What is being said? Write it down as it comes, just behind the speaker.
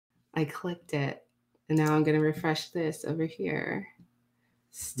I clicked it. And now I'm going to refresh this over here.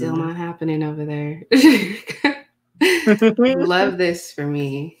 Still not happening over there. Love this for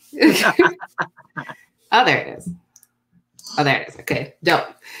me. Oh, there it is. Oh, there it is. Okay, dope.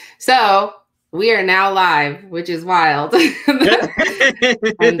 So we are now live, which is wild.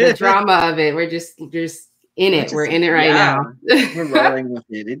 And the drama of it, we're just in it. We're in it right now. We're rolling with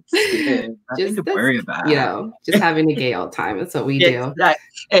it. It's good. Nothing to worry about. You know, just having a gay old time. That's what we do.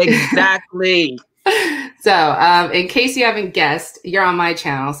 Exactly. So, in case you haven't guessed, you're on my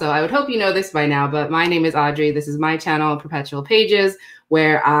channel. So I would hope you know this by now, but my name is Audrey. This is my channel, Perpetual Pages,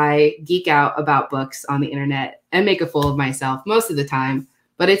 where I geek out about books on the internet and make a fool of myself most of the time,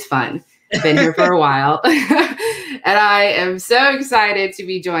 but it's fun. I've been here for a while. And I am so excited to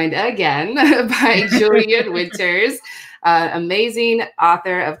be joined again by Julian Winters, amazing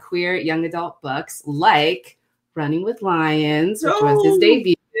author of queer young adult books like Running with Lions, which was his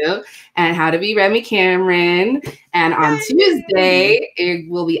debut, and How to Be Remy Cameron. And on Tuesday,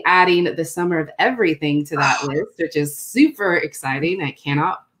 we'll be adding The Summer of Everything to that list, which is super exciting. I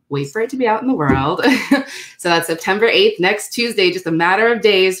cannot wait for it to be out in the world. So that's September 8th, next Tuesday, just a matter of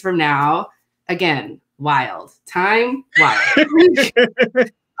days from now. Again, wild. Time, wild.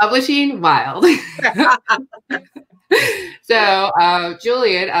 Publishing, wild. So,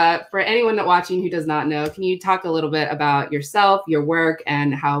 Julian, for anyone watching who does not know, can you talk a little bit about yourself, your work,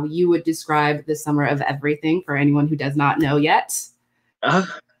 and how you would describe The Summer of Everything for anyone who does not know yet?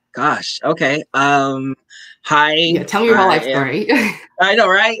 Gosh. Okay. Hi. Yeah, tell me your whole life story. I know,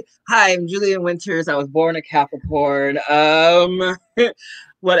 right? Hi, I'm Julian Winters. I was born a Capricorn.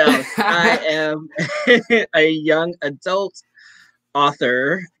 What else? I am a young adult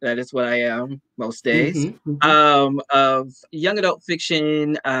author. That is what I am most days. Of young adult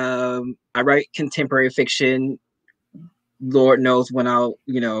fiction. I write contemporary fiction. Lord knows when I'll,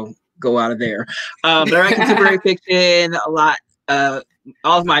 go out of there. But I write contemporary fiction a lot.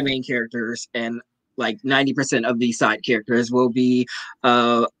 All of my main characters and like 90% of the side characters will be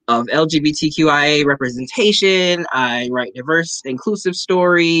of LGBTQIA representation. I write diverse, inclusive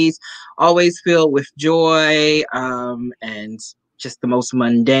stories, always filled with joy, and just the most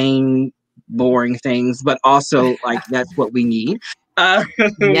mundane, boring things, but also like that's what we need.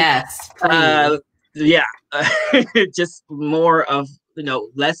 Yes. Yeah. Just more of,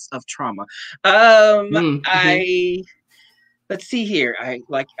 less of trauma. Let's see here. I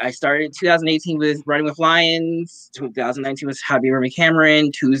started 2018 with Running with Lions. 2019 was How to Be Remy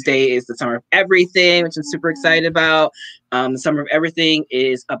Cameron. Tuesday is The Summer of Everything, which I'm super excited about. The Summer of Everything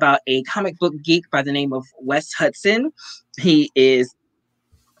is about a comic book geek by the name of Wes Hudson. He is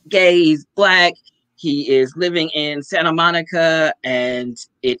gay, he's Black. He is living in Santa Monica, and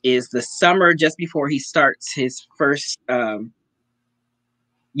it is the summer just before he starts his first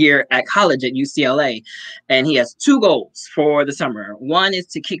year at college at UCLA, and he has two goals for the summer. One is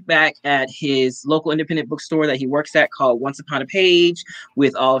to kick back at his local independent bookstore that he works at called Once Upon a Page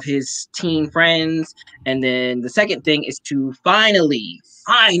with all of his teen friends, and then the second thing is to finally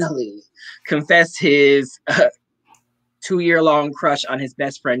confess his 2-year-long crush on his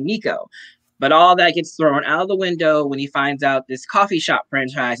best friend Nico. But all that gets thrown out of the window when he finds out this coffee shop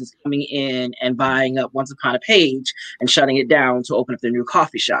franchise is coming in and buying up Once Upon a Page and shutting it down to open up their new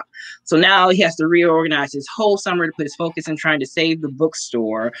coffee shop. So now he has to reorganize his whole summer to put his focus in trying to save the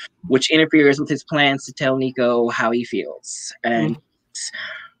bookstore, which interferes with his plans to tell Nico how he feels. And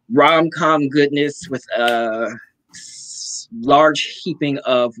rom-com goodness with a large heaping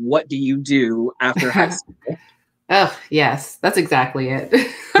of what do you do after high school. Oh, yes, that's exactly it.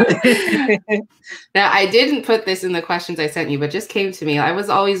 Now, I didn't put this in the questions I sent you, but just came to me. I was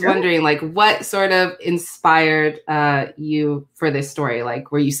always wondering, like, what sort of inspired you for this story?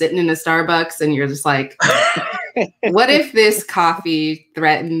 Like, were you sitting in a Starbucks and you're just like, what if this coffee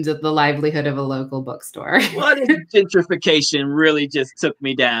threatened the livelihood of a local bookstore? What if gentrification really just took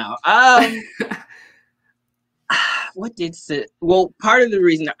me down? Well, part of the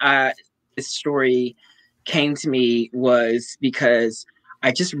reason this story came to me was because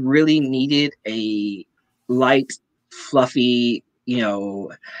I just really needed a light, fluffy,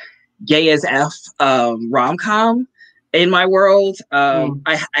 gay as F rom-com in my world.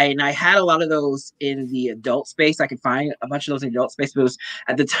 I had a lot of those in the adult space. I could find a bunch of those in the adult space, but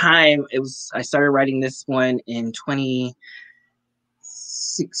at the time I started writing this one in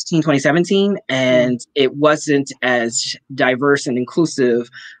 2017, and it wasn't as diverse and inclusive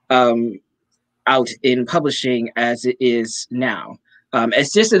out in publishing as it is now.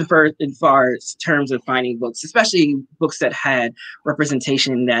 It's just in far terms of finding books, especially books that had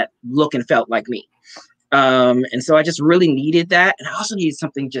representation that look and felt like me. And so I just really needed that. And I also needed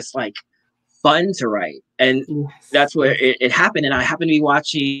something just like fun to write. And that's where it happened. And I happened to be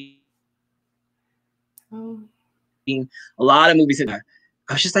watching a lot of movies. And I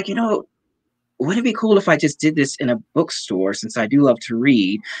was just like, you know, wouldn't it be cool if I just did this in a bookstore, since I do love to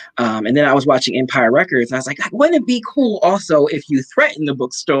read? And then I was watching Empire Records, and I was like, wouldn't it be cool also if you threatened the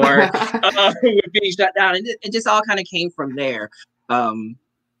bookstore with being shut down? And it just all kind of came from there.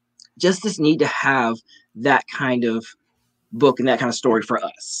 Just this need to have that kind of book and that kind of story for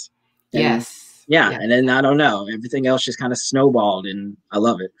us. And yes. Yeah. And then I don't know, everything else just kind of snowballed, and I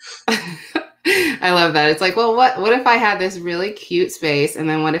love it. I love that. It's like, well, what if I had this really cute space, and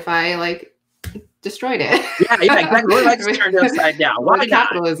then what if I like destroyed it? Yeah, exactly. What if I just turned it upside down? Why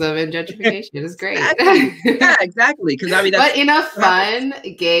capitalism and gentrification is great. Yeah, exactly. Because I mean, but in a fun,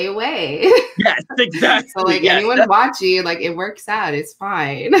 gay way. Yes, exactly. So like anyone watching, like it works out. It's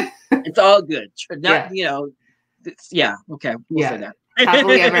fine. It's all good. You know. Okay. We'll say that.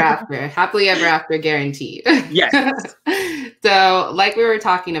 Happily ever after. Happily ever after, guaranteed. Yes. So, like we were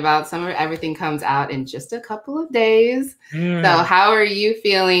talking about, Summer Everything comes out in just a couple of days. So, how are you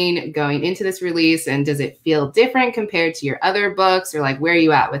feeling going into this release? And does it feel different compared to your other books? Or like, where are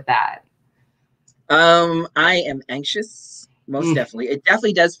you at with that? I am anxious, most definitely. It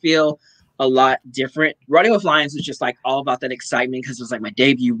definitely does feel a lot different. Running with Lions was just like all about that excitement, because it was like my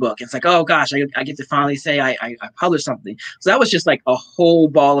debut book. It's like, oh gosh, I get to finally say I published something. So that was just like a whole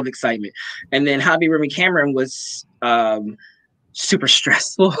ball of excitement. And then How to Be Remy Cameron was super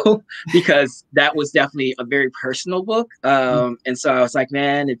stressful because that was definitely a very personal book. And so I was like,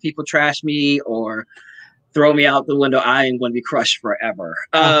 man, if people trash me or throw me out the window, I am going to be crushed forever.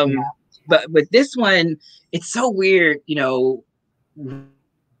 But with this one, it's so weird, you know,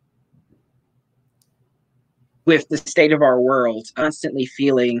 with the state of our world, constantly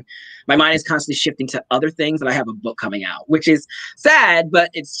feeling my mind is constantly shifting to other things, and I have a book coming out, which is sad, but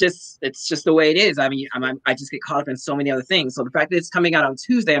it's just the way it is. I mean, I just get caught up in so many other things. So the fact that it's coming out on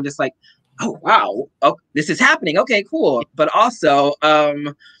Tuesday, I'm just like, oh wow, this is happening. Okay, cool. But also,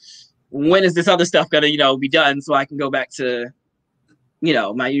 when is this other stuff gonna, you know, be done so I can go back to, you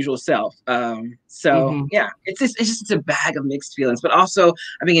know, my usual self. Yeah, it's just a bag of mixed feelings, but also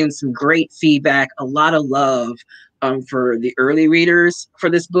I've been getting some great feedback, a lot of love for the early readers for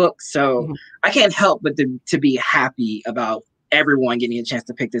this book. So I can't help but to be happy about everyone getting a chance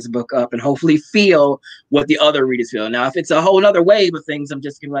to pick this book up and hopefully feel what the other readers feel. Now, if it's a whole other wave of things, I'm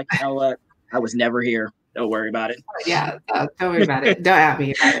just gonna be like, you know what? I was never here. Don't worry about it. Yeah, don't worry about it. Don't at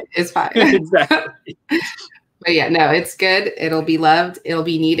me about it. It's fine. Exactly. But yeah, no, it's good. It'll be loved. It'll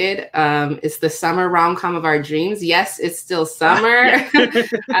be needed. It's the summer rom-com of our dreams. Yes, it's still summer. As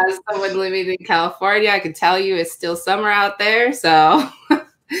someone living in California, I can tell you it's still summer out there. So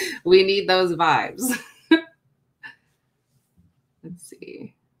we need those vibes. Let's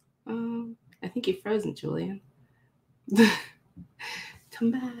see. I think you're frozen, Julian.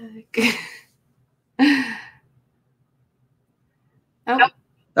 Come back.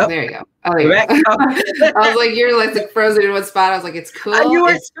 Oh, there you go. Oh, there you go. I was like, you're like frozen in one spot. I was like, it's cool.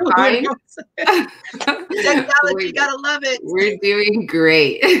 It's fine. You gotta love it. We're doing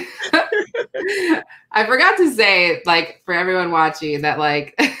great. I forgot to say, like, for everyone watching, that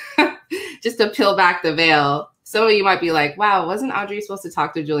like, just to peel back the veil, some of you might be like, wow, wasn't Audrey supposed to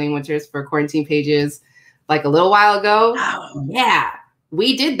talk to Julian Winters for Quarantine Pages like a little while ago? Oh. Yeah.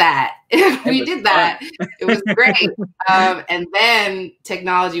 We did that. We did that. It was great. And then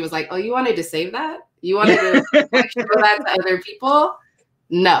technology was like, oh, you wanted to save that? You wanted to like, show that to other people?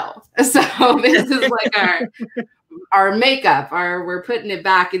 No. So this is like our makeup, we're putting it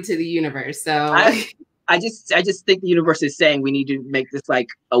back into the universe. So I just think the universe is saying we need to make this like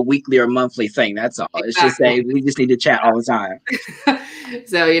a weekly or monthly thing. That's all. Exactly. It's just saying we just need to chat all the time.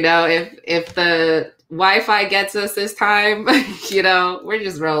 So, you know, if the Wi-Fi gets us this time, you know, we're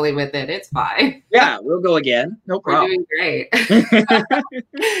just rolling with it. It's fine. Yeah, we'll go again. No problem. We're doing great.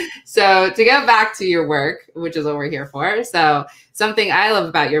 So to go back to your work, which is what we're here for. So something I love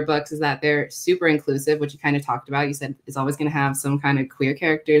about your books is that they're super inclusive, which you kind of talked about. You said it's always going to have some kind of queer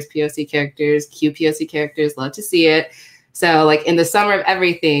characters, POC characters, QPOC characters. Love to see it. So like in the Summer of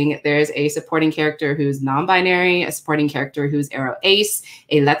Everything, there's a supporting character who's non-binary, a supporting character who's aro ace,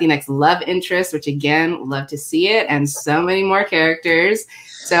 a Latinx love interest, which again, love to see it, and so many more characters.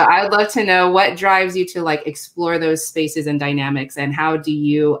 So I would love to know what drives you to like explore those spaces and dynamics, and how do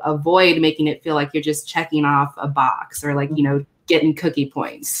you avoid making it feel like you're just checking off a box or like, you know, getting cookie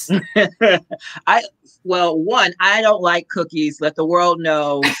points? Well, one, I don't like cookies. Let the world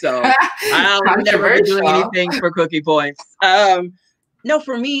know. So I'm never doing anything for cookie points. No,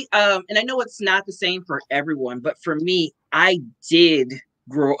 for me, and I know it's not the same for everyone, but for me, I did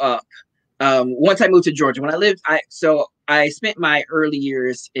grow up. Once I moved to Georgia, when I lived, I spent my early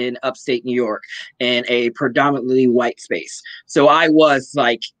years in upstate New York in a predominantly white space. So I was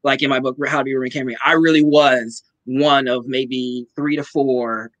like in my book, How to Be Remy Cameron, I really was one of maybe 3 to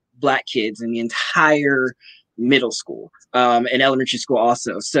 4 Black kids in the entire middle school, and elementary school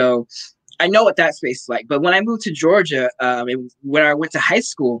also. So I know what that space is like. But when I moved to Georgia, when I went to high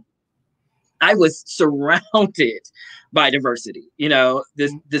school, I was surrounded by diversity. You know,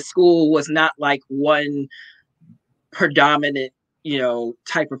 the school was not like one predominant,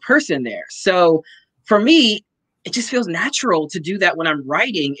 type of person there. So for me, it just feels natural to do that when I'm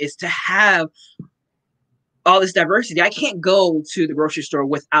writing, is to have all this diversity. I can't go to the grocery store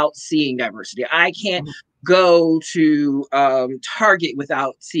without seeing diversity. I can't go to Target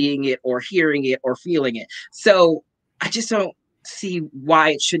without seeing it or hearing it or feeling it. So I just don't see why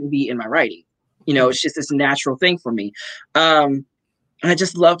it shouldn't be in my writing. It's just this natural thing for me. And I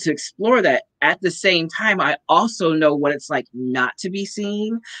just love to explore that. At the same time, I also know what it's like not to be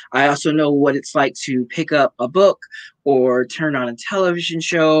seen. I also know what it's like to pick up a book or turn on a television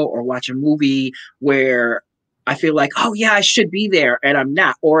show or watch a movie where I feel like, oh yeah, I should be there and I'm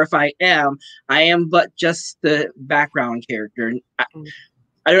not. Or if I am but just the background character. And I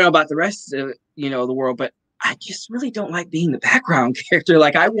don't know about the rest of, the world, but I just really don't like being the background character.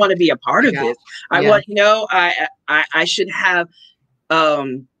 Like, I want to be a part of this. I want, I should have,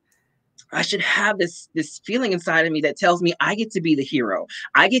 this feeling inside of me that tells me I get to be the hero.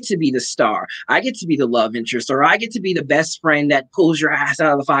 I get to be the star. I get to be the love interest, or I get to be the best friend that pulls your ass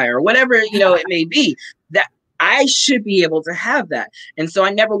out of the fire, or whatever, it may be. That I should be able to have that. And so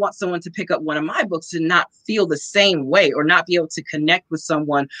I never want someone to pick up one of my books and not feel the same way, or not be able to connect with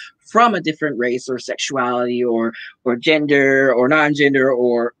someone from a different race or sexuality or gender or non-gender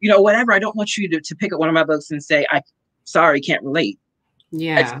or, whatever. I don't want you to pick up one of my books and say, sorry, can't relate.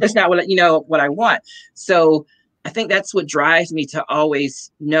 Yeah. That's not what I want. So I think that's what drives me to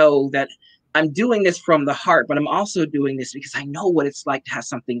always know that I'm doing this from the heart, but I'm also doing this because I know what it's like to have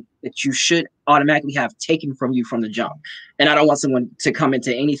something that you should automatically have taken from you from the jump. And I don't want someone to come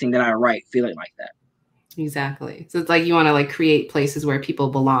into anything that I write feeling like that. Exactly. So it's like you want to create places where people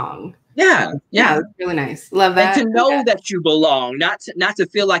belong. Yeah. That's really nice. Love that. And to know that you belong, not to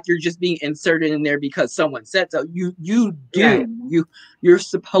feel like you're just being inserted in there because someone said so. You do. Right. You're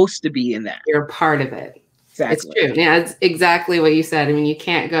supposed to be in that. You're a part of it. Exactly. It's true. Yeah, it's exactly what you said. I mean, you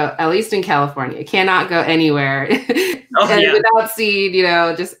can't go, at least in California, you cannot go anywhere without seeing,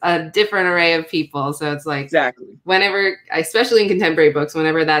 just a different array of people. So it's like, exactly. Whenever, especially in contemporary books,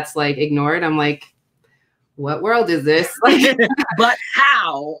 whenever that's ignored, I'm like, what world is this? But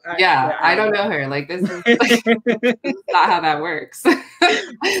how? I don't know her. This is not how that works.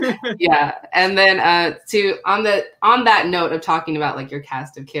 Yeah. And then on that note of talking about your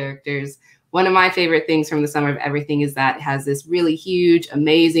cast of characters, one of my favorite things from the Summer of Everything is that it has this really huge,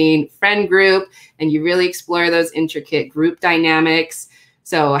 amazing friend group, and you really explore those intricate group dynamics.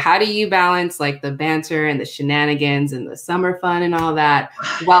 So how do you balance the banter and the shenanigans and the summer fun and all that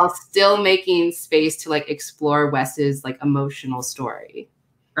while still making space to explore Wes's emotional story?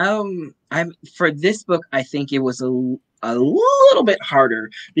 For this book, I think it was a little bit harder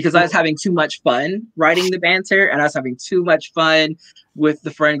because I was having too much fun writing the banter, and I was having too much fun with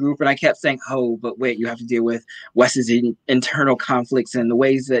the friend group, and I kept saying, oh, but wait, you have to deal with Wes's internal conflicts and the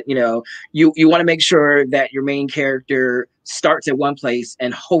ways that you want to make sure that your main character starts at one place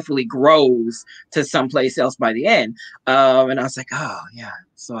and hopefully grows to someplace else by the end. And I was like, oh yeah,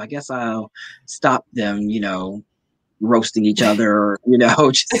 so I guess I'll stop them roasting each other,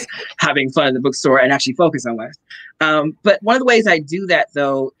 or just having fun in the bookstore and actually focus on Wes. But one of the ways I do that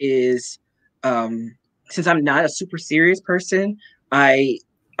though is since I'm not a super serious person, I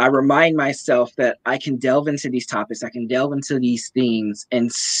remind myself that I can delve into these topics, I can delve into these themes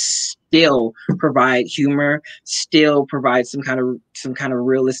and still provide humor, still provide some kind of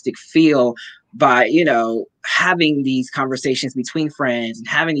realistic feel by, having these conversations between friends and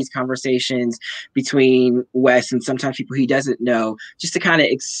having these conversations between Wes and sometimes people he doesn't know, just to kind of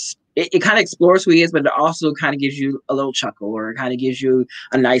it kind of explores who he is, but it also kind of gives you a little chuckle, or it kind of gives you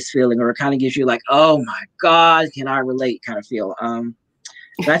a nice feeling, or it kind of gives you oh my God, can I relate kind of feel.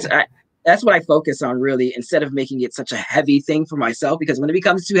 That's what I focus on really, instead of making it such a heavy thing for myself, because when it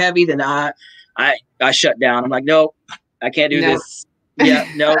becomes too heavy, then I shut down. I'm like, nope, I can't do this. Yeah,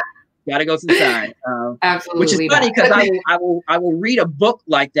 no, Gotta go to the side. Absolutely. Which is funny because I will read a book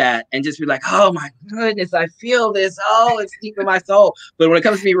like that and just be like, oh my goodness, I feel this. Oh, it's deep in my soul. But when it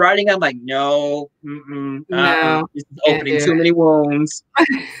comes to me writing, I'm like, no, no, this is opening too many wounds.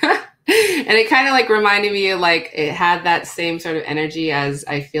 And it kind of like reminded me of like it had that same sort of energy as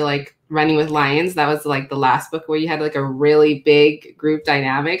I feel like Running with Lions. That was like the last book where you had like a really big group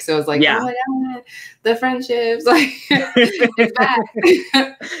dynamic. So it was like, oh my God, the friendships, like it's back.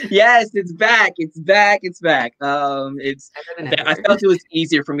 Yes, it's back. It's back. It's back. I felt it was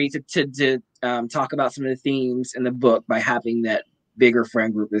easier for me to talk about some of the themes in the book by having that bigger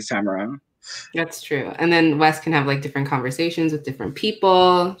friend group this time around. That's true. And then Wes can have like different conversations with different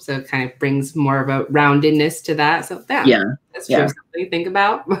people. So it kind of brings more of a roundedness to that. So that's true. Something to think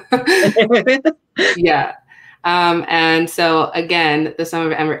about. Yeah. And so again, the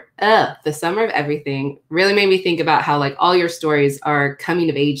summer of everything really made me think about how like all your stories are coming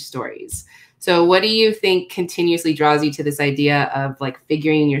of age stories. So what do you think continuously draws you to this idea of like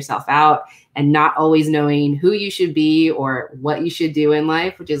figuring yourself out and not always knowing who you should be or what you should do in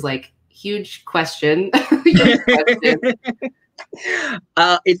life, which is like huge question.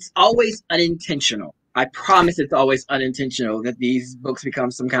 It's always unintentional. I promise it's always unintentional that these books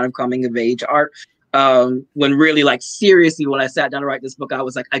become some kind of coming of age art. When really, like, seriously, when I sat down to write this book, I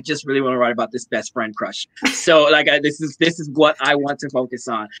was like, I just really want to write about this best friend crush. So like, this is what I want to focus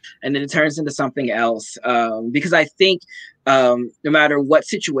on. And then it turns into something else. Because I think no matter what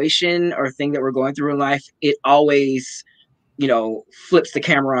situation or thing that we're going through in life, it always, you know, flips the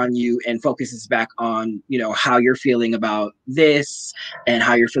camera on you and focuses back on, you know, how you're feeling about this and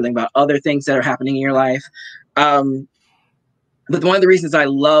how you're feeling about other things that are happening in your life. But one of the reasons I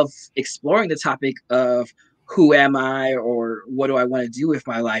love exploring the topic of who am I or what do I want to do with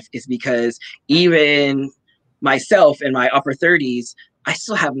my life is because even myself in my upper 30s, I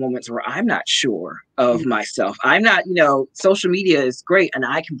still have moments where I'm not sure of myself. I'm not, you know, social media is great and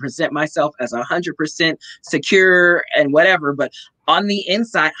I can present myself as 100% secure and whatever. But on the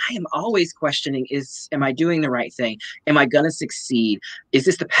inside, I am always questioning, am I doing the right thing? Am I going to succeed? Is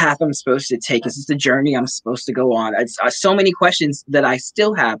this the path I'm supposed to take? Is this the journey I'm supposed to go on? It's so many questions that I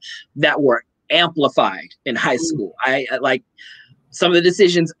still have that were amplified in high school. I like some of the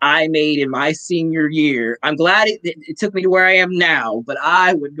decisions I made in my senior year. I'm glad it took me to where I am now, but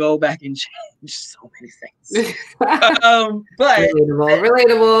I would go back and change so many things. But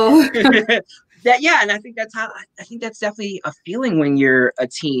relatable. And I think that's definitely a feeling when you're a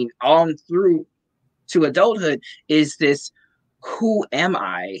teen on through to adulthood is this, who am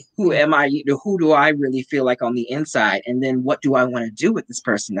I? Who am I? Who do I really feel like on the inside? And then what do I want to do with this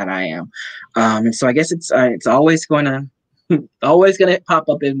person that I am? And so I guess it's always going to pop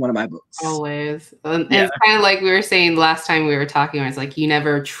up in one of my books. Always. And it's kind of like we were saying last time we were talking, where it's like you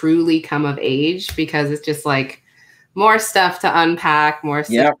never truly come of age because it's just like more stuff to unpack, more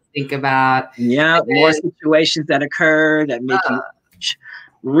stuff to think about. Yeah, more situations that occur that make you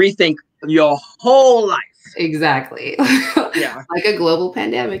rethink your whole life. Exactly. Like a global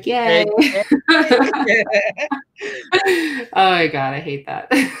pandemic. Yay. Oh my God, I hate that.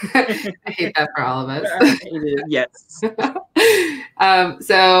 I hate that for all of us. Yes.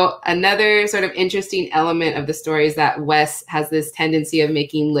 So another sort of interesting element of the story is that Wes has this tendency of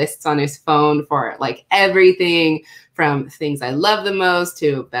making lists on his phone for like everything from things I love the most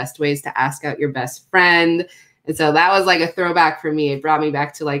to best ways to ask out your best friend. And so that was like a throwback for me. It brought me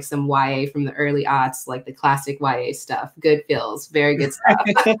back to like some YA from the early aughts, like the classic YA stuff. Good feels, very good stuff.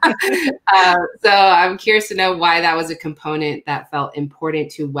 So I'm curious to know why that was a component that felt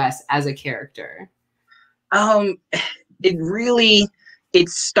important to Wes as a character. It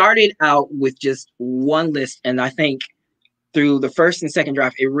started out with just one list. And I think through the first and second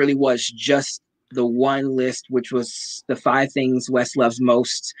draft, it really was just the one list, which was the 5 things Wes loves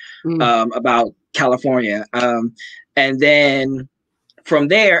most about California. And then from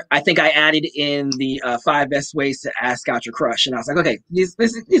there, I think I added in the 5 best ways to ask out your crush. And I was like, okay, these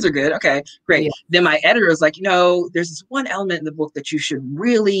are good. Okay, great. Yeah. Then my editor was like, there's this one element in the book that you should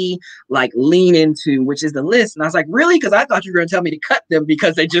really like lean into, which is the list. And I was like, really? Because I thought you were going to tell me to cut them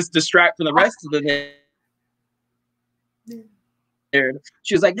because they just distract from the rest of the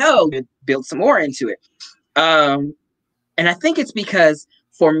She was like, no, build some more into it. And I think it's because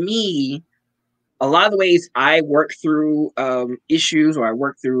for me, a lot of the ways I work through issues or I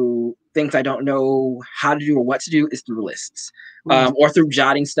work through things I don't know how to do or what to do is through lists or through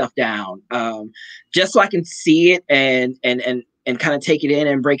jotting stuff down, just so I can see it and kind of take it in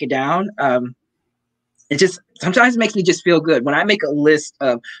and break it down. It just sometimes makes me just feel good when I make a list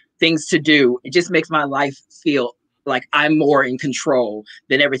of things to do. It just makes my life feel like I'm more in control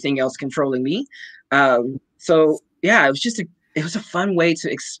than everything else controlling me. So yeah, it was a fun way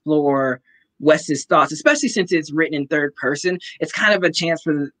to explore Wes's thoughts, especially since it's written in third person. It's kind of a chance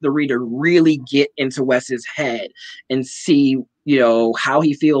for the reader to really get into Wes's head and see, you know, how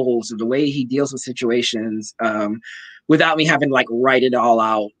he feels, or the way he deals with situations, without me having to like write it all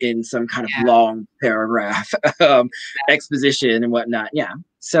out in some kind of long paragraph exposition and whatnot. Yeah.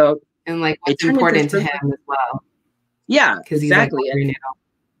 So and like what's important to him as well. Yeah, because exactly. He's like,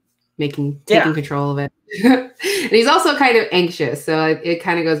 taking control of it. And he's also kind of anxious. So it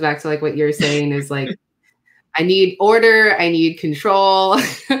kind of goes back to like what you're saying is like, I need order, I need control.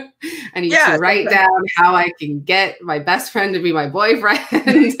 I need to write down how I can get my best friend to be my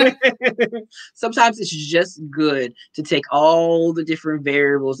boyfriend. Sometimes it's just good to take all the different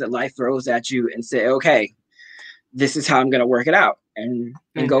variables that life throws at you and say, okay, this is how I'm going to work it out, and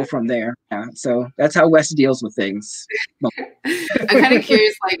go from there. Yeah, so that's how Wes deals with things. I'm kind of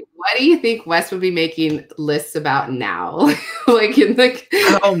curious, like, what do you think Wes would be making lists about now? Like in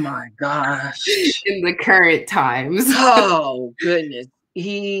the oh my gosh, in the current times. Oh goodness,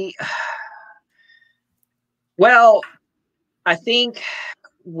 well, I think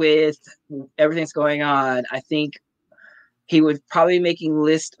with everything that's going on, I think he would probably be making a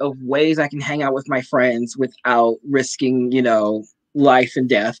list of ways I can hang out with my friends without risking, you know, life and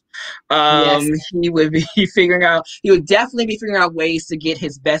death. He would definitely be figuring out ways to get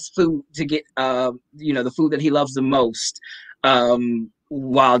his best food, to get, you know, the food that he loves the most,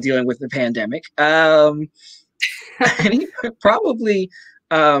 while dealing with the pandemic. And he probably,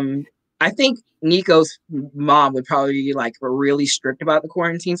 I think Nico's mom would probably be like really strict about the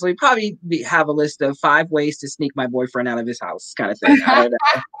quarantine. So he'd probably have a list of 5 ways to sneak my boyfriend out of his house, kind of thing. I don't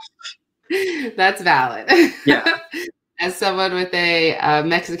know. That's valid. Yeah. As someone with a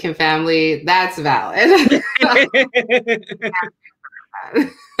Mexican family, that's valid.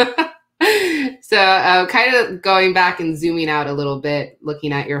 So kind of going back and zooming out a little bit,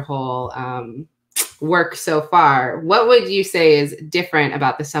 looking at your whole work so far, what would you say is different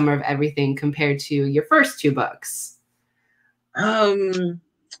about The Summer of Everything compared to your first 2 books?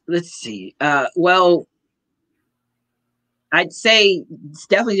 Let's see. Well, I'd say it's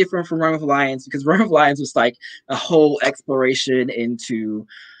definitely different from Run with Lions, because Run with Lions was like a whole exploration into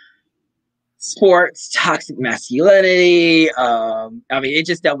sports, toxic masculinity. I mean, it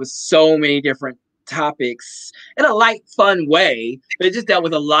just dealt with so many different topics in a light, fun way, but it just dealt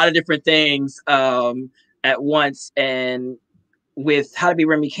with a lot of different things at once. And with How to Be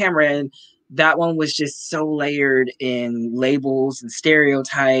Remy Cameron, that one was just so layered in labels and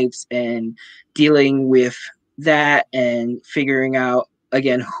stereotypes, and dealing with that and figuring out,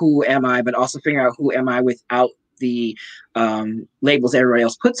 again, who am I, but also figuring out who am I without the labels everybody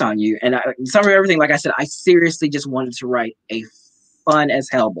else puts on you. And Summer of Everything, like I said, I seriously just wanted to write a fun as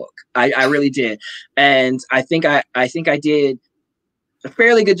hell book. I really did. And I think I did a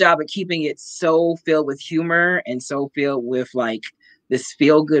fairly good job at keeping it so filled with humor and so filled with like this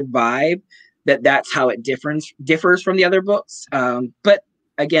feel good vibe that's how it differs from the other books. But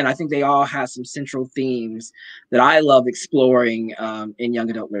again, I think they all have some central themes that I love exploring in young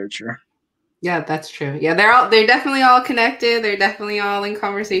adult literature. Yeah, that's true. Yeah, they're definitely all connected. They're definitely all in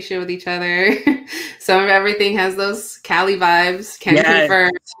conversation with each other. Some of Everything has those Cali vibes. Can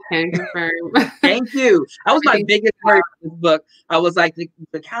confirm. Thank you. That was my biggest worry for this book. I was like,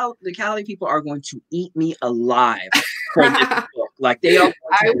 the Cali people are going to eat me alive for this book. Like they are.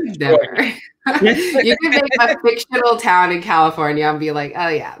 I would never. You can make a fictional town in California and be like, oh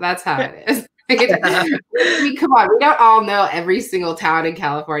yeah, that's how it is. I mean, come on, we don't all know every single town in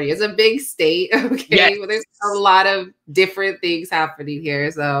California. It's a big state, okay? Yes. Well, there's a lot of different things happening here,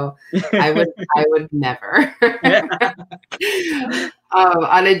 so I would never.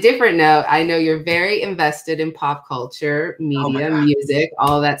 On a different note, I know you're very invested in pop culture, media, music,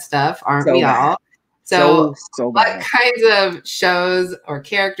 all that stuff, aren't we all? So what kinds of shows or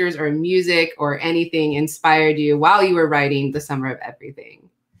characters or music or anything inspired you while you were writing The Summer of Everything?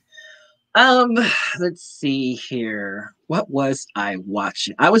 Let's see here. What was I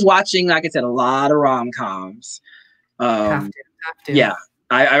watching? I was watching, like I said, a lot of rom-coms. Have to. Yeah,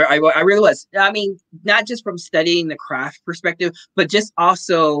 I really was. I mean, not just from studying the craft perspective, but just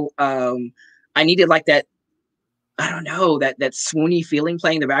also, I needed like that, I don't know, that swoony feeling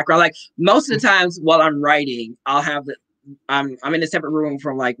playing in the background. Like most of the times while I'm writing, I'll have I'm in a separate room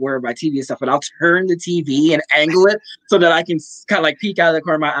from like where my TV and stuff, but I'll turn the TV and angle it so that I can kind of like peek out of the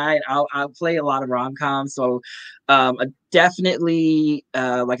corner of my eye, and I'll play a lot of rom-coms. So definitely,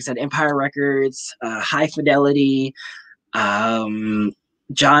 like I said, Empire Records, High Fidelity,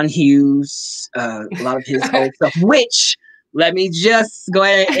 John Hughes, a lot of his old stuff, which let me just go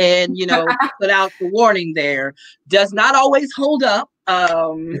ahead and, put out the warning there, does not always hold up.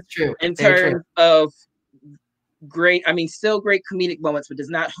 It's true. In terms of great, still great comedic moments, but does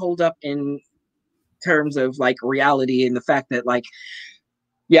not hold up in terms of like reality and the fact that like,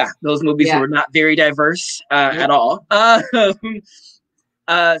 those movies were not very diverse at all.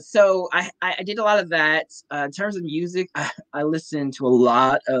 So I did a lot of that. In terms of music, I listened to a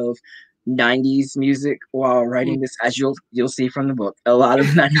lot of 90s music while writing this, as you'll see from the book. A lot of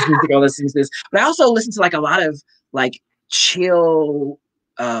 90s music I listened to this. But I also listened to like a lot of like chill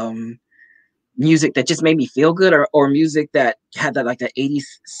music that just made me feel good, or music that had that like that 80s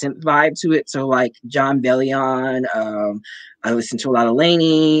synth vibe to it. So like John Bellion, I listened to a lot of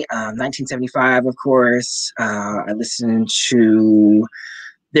Lenny, 1975, of course. I listened to,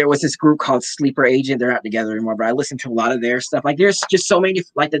 there was this group called Sleeper Agent. They're not together anymore, but I listened to a lot of their stuff. Like there's just so many,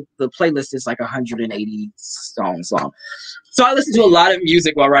 like the playlist is like 180 songs long. So I listened to a lot of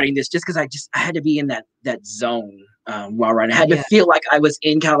music while writing this, just because I had to be in that zone while writing. I had to feel like I was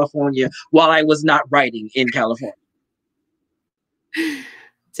in California while I was not writing in California.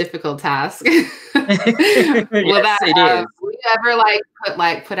 Difficult task. Yes, it is. Will you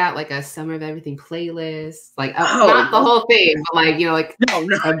ever put out like a Summer of Everything playlist? Like not the whole thing, but like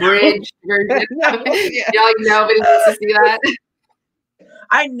a bridge version. Nobody wants to see that.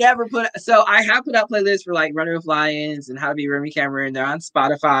 I never I have put out playlists for like Running with Lions and How to Be Remy Cameron. They're on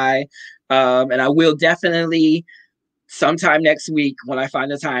Spotify. And I will definitely sometime next week, when I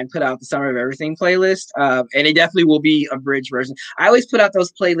find the time, put out the Summer of Everything playlist. And it definitely will be a bridge version. I always put out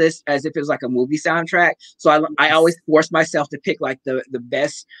those playlists as if it was like a movie soundtrack. So I always force myself to pick like the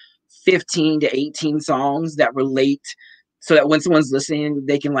best 15 to 18 songs that relate, so that when someone's listening,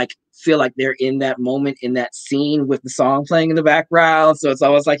 they can like feel like they're in that moment, in that scene with the song playing in the background. So it's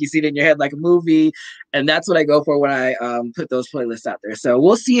almost like you see it in your head like a movie. And that's what I go for when I put those playlists out there. So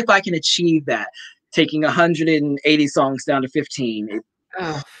we'll see if I can achieve that, taking 180 songs down to 15.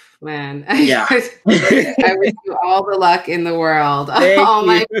 Oh man. Yeah. I wish you all the luck in the world.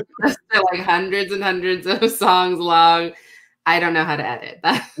 My goodness, they're like hundreds and hundreds of songs long. I don't know how to edit.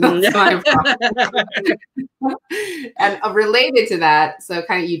 That's my problem. And related to that, so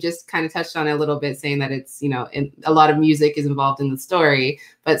you just touched on it a little bit, saying that it's, a lot of music is involved in the story,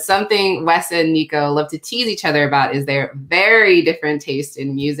 but something Wes and Nico love to tease each other about is their very different taste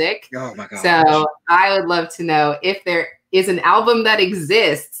in music. Oh my God. So I would love to know if there is an album that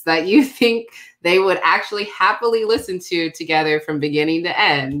exists that you think they would actually happily listen to together from beginning to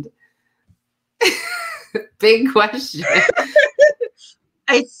end. Big question.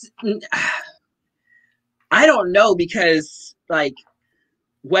 I don't know, because like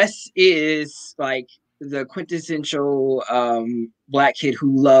Wes is like the quintessential Black kid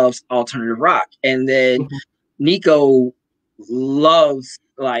who loves alternative rock, and then Nico loves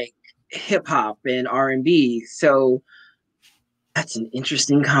like hip hop and R&B. So that's an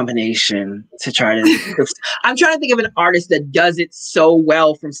interesting combination to try to. I'm trying to think of an artist that does it so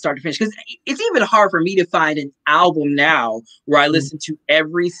well from start to finish, because it's even hard for me to find an album now where I listen to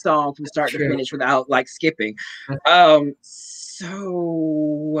every song from start to finish without like skipping.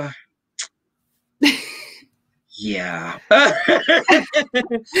 So yeah.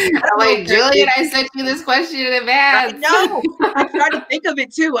 Like, Julian, I sent you this question in advance. No, I tried to think of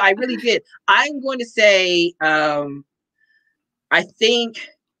it too. I really did. I'm going to say, I think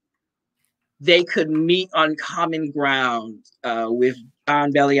they could meet on common ground with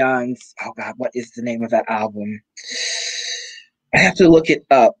John Bellion's. Oh God, what is the name of that album? I have to look it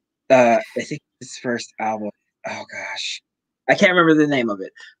up. I think his first album. Oh gosh, I can't remember the name of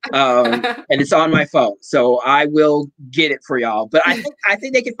it. And it's on my phone, so I will get it for y'all. But I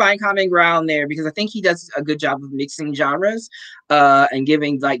think they can find common ground there, because I think he does a good job of mixing genres and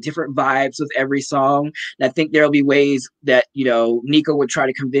giving like different vibes with every song. And I think there'll be ways that, Nico would try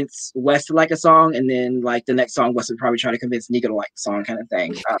to convince Wes to like a song, and then like the next song, Wes would probably try to convince Nico to like the song, kind of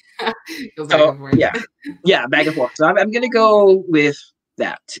thing. Yeah, back and forth. So I'm gonna go with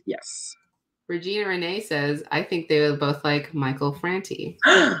that. Yes. Regina Renee says, I think they would both like Michael Franti.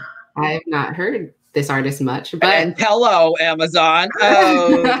 I have not heard this artist much, but and hello, Amazon.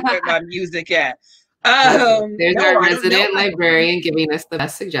 Oh, where my music at? There's our resident librarian giving us the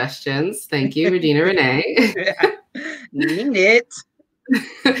best suggestions. Thank you, Regina Renee. Need it.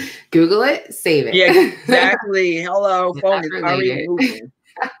 Google it, save it. Yeah, exactly. Hello, phone is already moving.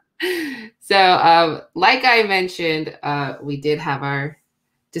 So, like I mentioned, we did have our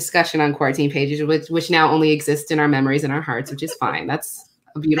discussion on quarantine pages, which now only exists in our memories and our hearts, which is fine. That's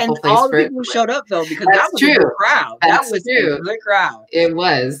a beautiful And place all the for it. people who showed up though, because That's that was true. a good crowd. That's that was true. a good crowd. It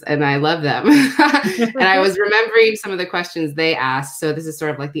was, and I love them. And I was remembering some of the questions they asked. So this is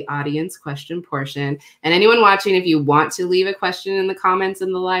sort of like the audience question portion. And anyone watching, if you want to leave a question in the comments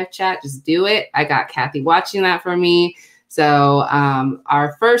in the live chat, just do it. I got Kathy watching that for me. So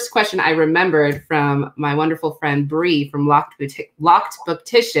our first question I remembered from my wonderful friend Bree from Locked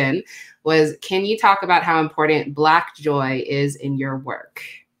Booktition was, can you talk about how important Black joy is in your work?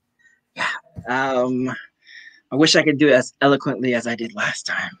 Yeah. I wish I could do it as eloquently as I did last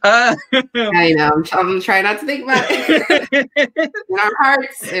time. I know. I'm trying not to think about it. In our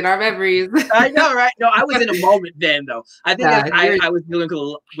hearts, in our memories. I know, right? No, I was in a moment then, though. I think I was dealing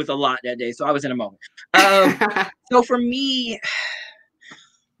with a lot that day, so I was in a moment. So for me,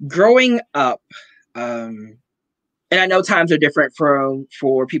 growing up, and I know times are different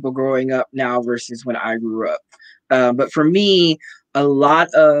for people growing up now versus when I grew up. But for me, a lot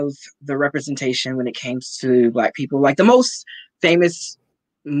of the representation when it came to Black people, like the most famous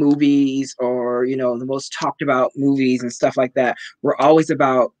movies or, you know, the most talked about movies and stuff like that were always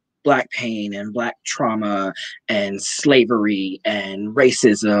about Black pain and Black trauma and slavery and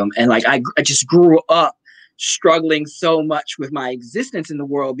racism. And like, I just grew up struggling so much with my existence in the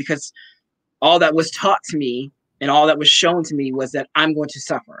world because all that was taught to me and all that was shown to me was that I'm going to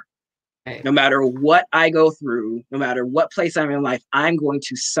suffer. Right. No matter what I go through, no matter what place I'm in life, I'm going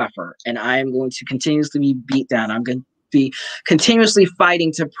to suffer and I am going to continuously be beat down. I'm going to be continuously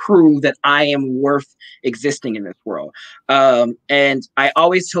fighting to prove that I am worth existing in this world. And I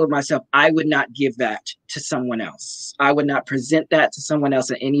always told myself I would not give that to someone else. I would not present that to someone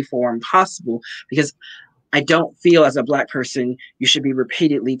else in any form possible because I don't feel as a Black person, you should be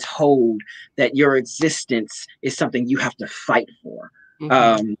repeatedly told that your existence is something you have to fight for.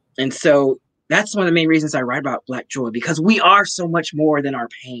 Mm-hmm. And so that's one of the main reasons I write about Black joy, because we are so much more than our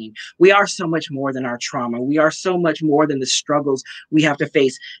pain. We are so much more than our trauma. We are so much more than the struggles we have to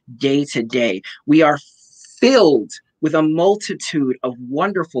face day to day. We are filled with a multitude of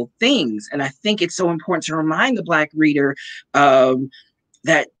wonderful things. And I think it's so important to remind the Black reader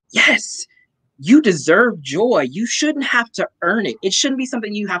that, yes, you deserve joy. You shouldn't have to earn it. It shouldn't be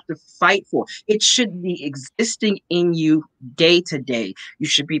something you have to fight for. It should be existing in you day to day. You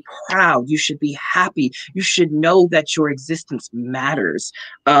should be proud. You should be happy. You should know that your existence matters.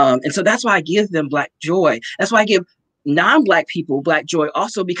 And so that's why I give them Black joy. That's why I give non-Black people Black joy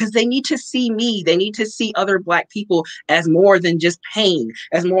also, because they need to see me. They need to see other Black people as more than just pain,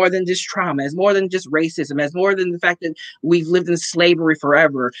 as more than just trauma, as more than just racism, as more than the fact that we've lived in slavery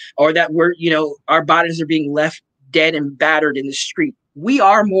forever, or that we're, you know, our bodies are being left dead and battered in the street. We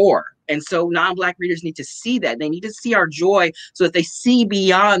are more. And so non-Black readers need to see that. They need to see our joy so that they see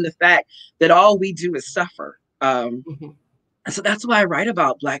beyond the fact that all we do is suffer. And so that's why I write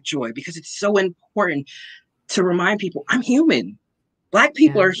about Black joy, because it's so important to remind people I'm human. Black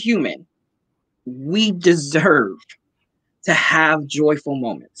people are human. We deserve to have joyful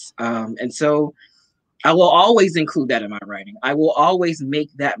moments. And so I will always include that in my writing. I will always make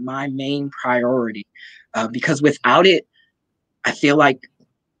that my main priority because without it, I feel like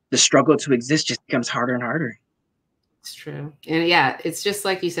the struggle to exist just becomes harder and harder. It's true. And yeah, it's just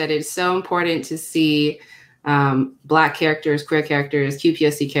like you said, it's so important to see Black characters, queer characters,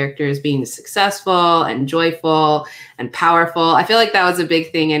 QPOC characters being successful and joyful and powerful. I feel like that was a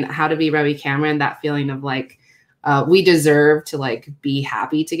big thing in How to Be Remy Cameron, that feeling of like, we deserve to like be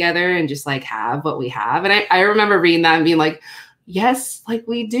happy together and just like have what we have. And I remember reading that and being like, yes, like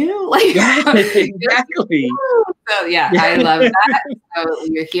we do. Like, exactly. So yeah, I love that. So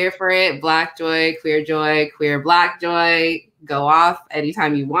you're here for it. Black joy, queer Black joy. Go off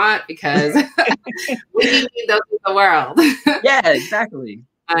anytime you want, because we need those in the world. Yeah, exactly.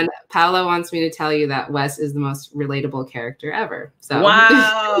 And Paolo wants me to tell you that Wes is the most relatable character ever. So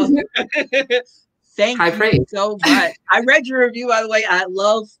wow. Thank High you praise. so much. I read your review, by the way. I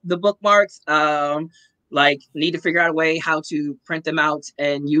love the bookmarks. Like, need to figure out a way how to print them out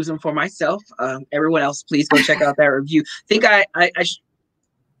and use them for myself. Everyone else, please go check out that review. Think I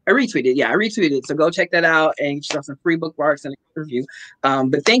retweeted. Yeah, I retweeted. So go check that out and get yourself some free bookmarks and a review.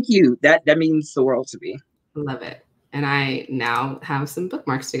 But thank you. That means the world to me. Love it. And I now have some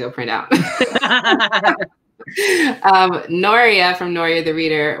bookmarks to go print out. Noria from Noria the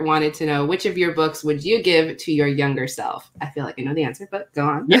Reader wanted to know, which of your books would you give to your younger self? I feel like I know the answer, but go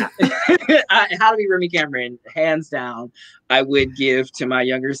on. Yeah. How to Be Remy Cameron, hands down, I would give to my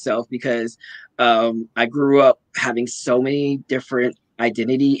younger self, because I grew up having so many different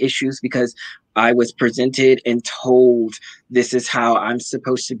identity issues because I was presented and told this is how I'm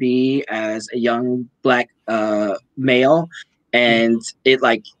supposed to be as a young Black male. And it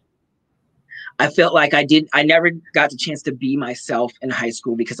like, I felt like I never got the chance to be myself in high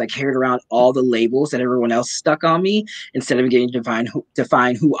school because I carried around all the labels that everyone else stuck on me instead of getting to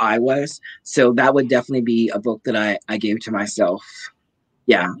define who I was. So that would definitely be a book that I gave to myself.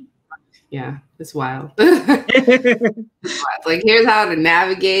 Yeah. Yeah, it's wild. It's like, here's how to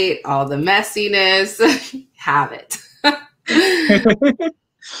navigate all the messiness. Have it.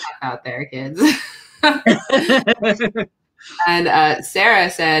 Out there, kids. And Sarah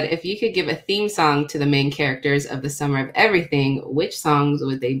said, if you could give a theme song to the main characters of The Summer of Everything, which songs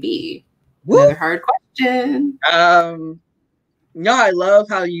would they be? Woo! Another hard question. No, I love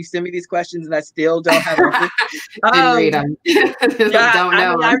how you send me these questions and I still don't have answers. Didn't read them. Don't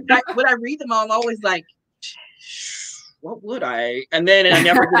know. When I read them, I'm always like, what would I? And then I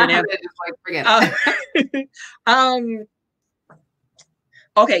never get an answer. Just like, forget it.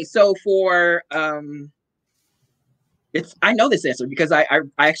 Okay, so for I know this answer because I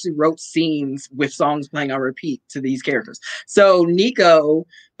actually wrote scenes with songs playing on repeat to these characters. So Nico,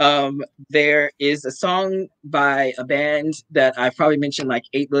 there is a song by a band that I've probably mentioned like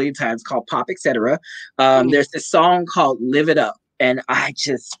 8 billion times called Pop Etc. There's this song called Live It Up, and it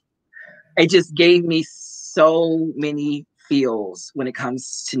just gave me so many feels when it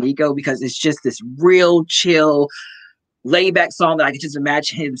comes to Nico because it's just this real chill, laid back song that I could just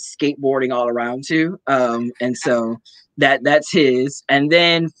imagine him skateboarding all around to. And so that's his. And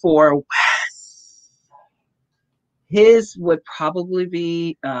then for Wes, his would probably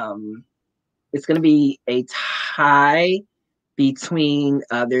be, it's going to be a tie between,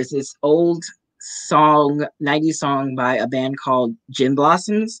 there's this old song, 90s song by a band called Gin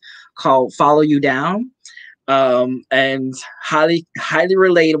Blossoms called Follow You Down. And highly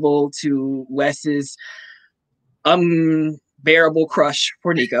relatable to Wes's unbearable crush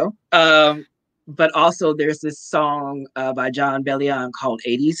for Nico. But also there's this song by John Bellion called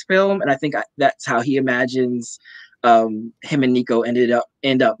 80s Film, and I think that's how he imagines him and Nico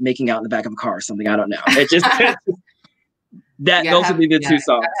end up making out in the back of a car or something. I don't know. It just those would be the two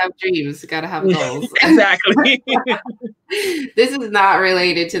songs. Gotta have dreams, gotta have goals. Exactly. This is not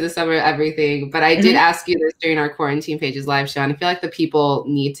related to The Summer of Everything, but I did ask you this during our Quarantine Pages live show, and I feel like the people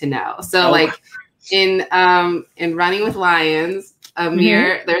need to know. So in Running with Lions,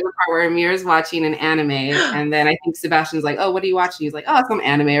 Amir, there's a part where Amir is watching an anime, and then I think Sebastian's like, "Oh, what are you watching?" He's like, "Oh, some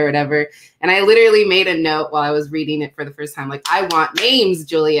anime or whatever." And I literally made a note while I was reading it for the first time, like, "I want names,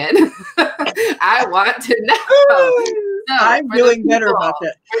 Julian. I want to know." So, I'm feeling better about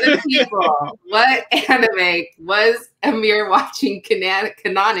that. For the people, what anime was Amir watching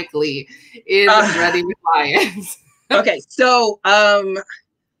canonically in Running with Lions? Okay, so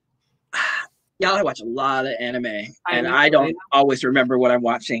y'all, I watch a lot of anime, and I don't always remember what I'm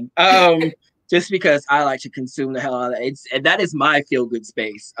watching. Just because I like to consume the hell out of it. And that is my feel-good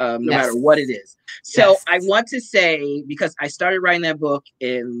space, no matter what it is. So I want to say, because I started writing that book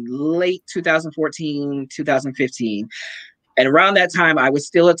in late 2014, 2015, and around that time, I was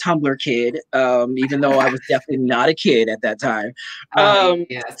still a Tumblr kid, even though I was definitely not a kid at that time.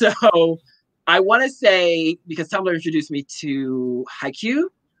 So I want to say, because Tumblr introduced me to Haikyuu,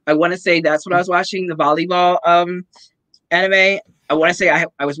 I want to say that's what I was watching, the volleyball anime. I want to say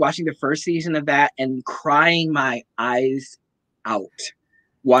I was watching the first season of that and crying my eyes out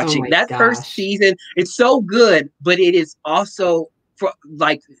watching that first season. It's so good, but it is also for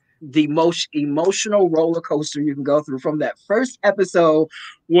like the most emotional roller coaster you can go through from that first episode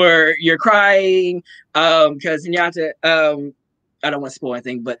where you're crying because you have to I don't want to spoil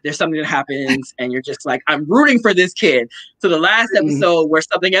anything, but there's something that happens and you're just like, I'm rooting for this kid. So the last episode where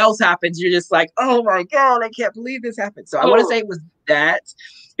something else happens, you're just like, oh my God, I can't believe this happened. So I want to say it was that.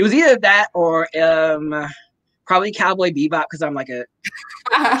 It was either that or probably Cowboy Bebop, because I'm like a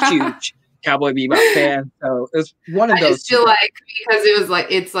huge Cowboy Bebop fan. So it was one of those. I just feel like, because it was like,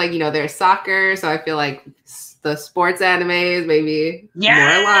 it's like, you know, there's soccer. So I feel like the sports animes maybe more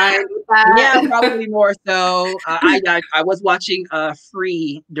aligned with that. Yeah, probably more so. I was watching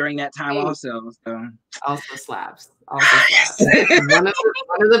Free during that time also. So. Also slaps. one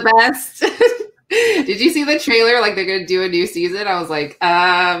of the best. Did you see the trailer? Like they're gonna do a new season. I was like,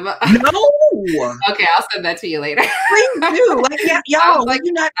 no. Okay, I'll send that to you later. Please do. Like, y'all, like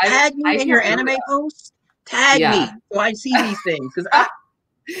you not tag me in your anime post? Tag me so I see these things because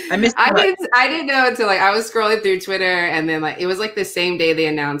I missed. I didn't know until like I was scrolling through Twitter, and then like it was like the same day they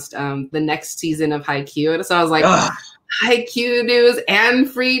announced the next season of Haikyuu, and so I was like, Haikyuu news and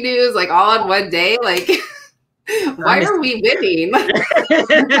Free news like all in one day. Like, why are we winning? I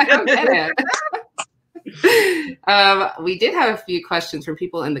don't get it. We did have a few questions from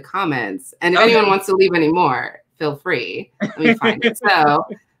people in the comments, and if anyone wants to leave any more, feel free. Let me find it. So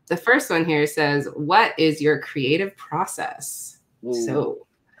the first one here says, what is your creative process? Ooh. So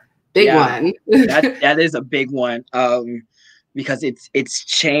big one. that is a big one, because it's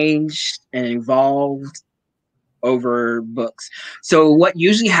changed and evolved over books. So what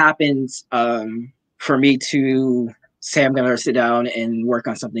usually happens for me to say I'm gonna sit down and work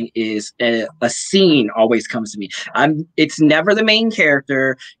on something is a scene always comes to me. It's never the main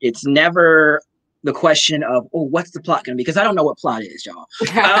character. It's never the question of, oh, what's the plot gonna be? Because I don't know what plot is, y'all.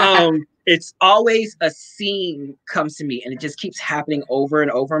 It's always a scene comes to me, and it just keeps happening over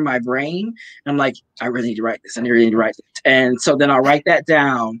and over in my brain. And I'm like, I really need to write this. I really need to write this. And so then I'll write that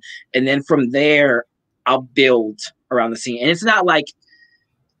down, and then from there I'll build around the scene. And it's not like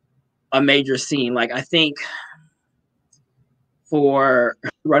a major scene. Like, I think for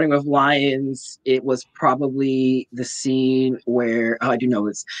Running with Lions, it was probably the scene where, I do know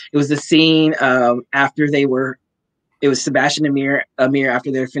it was the scene after it was Sebastian and Amir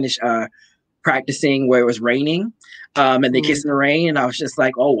after they finished practicing, where it was raining, and they kissed in the rain, and I was just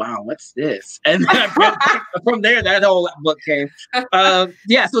like, oh wow, what's this? And then from there, that whole book came. So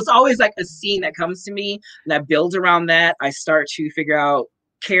it's always like a scene that comes to me, and I build around that. I start to figure out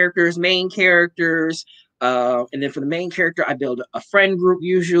main characters. And then for the main character, I build a friend group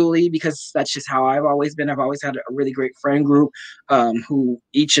usually, because that's just how I've always been. I've always had a really great friend group, who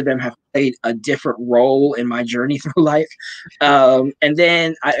each of them have played a different role in my journey through life. And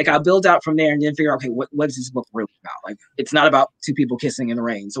then I'll build out from there, and then figure out, okay, what is this book really about? Like, it's not about two people kissing in the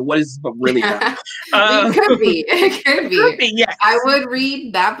rain. So what is this book really about? It could be. It could be. Yes. I would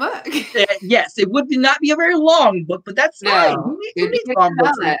read that book. Yes, it would not be a very long book, but that's fine. Who needs long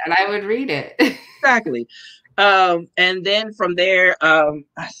books? And I would read it. Exactly. And then from there, I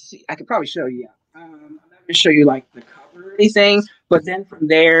could probably show you. I'm not going to show you like the cover or anything, but then from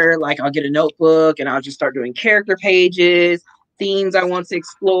there, like, I'll get a notebook and I'll just start doing character pages, themes I want to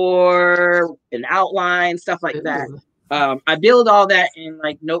explore, an outline, stuff like that. I build all that in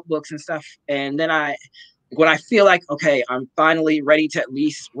like notebooks and stuff, and then when I feel like, okay, I'm finally ready to at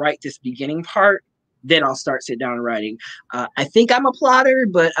least write this beginning part, then I'll start sit down and writing. I think I'm a plotter,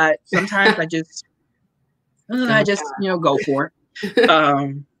 but sometimes I just go for it.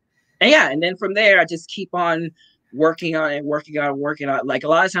 And then from there, I just keep on working on it. Like, a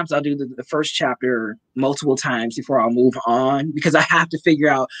lot of times I'll do the first chapter multiple times before I'll move on, because I have to figure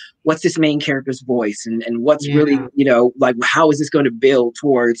out what's this main character's voice, and what's really, like, how is this going to build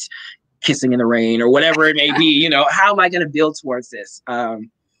towards kissing in the rain or whatever it may be, how am I going to build towards this?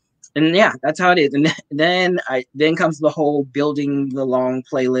 And that's how it is. And then comes the whole building the long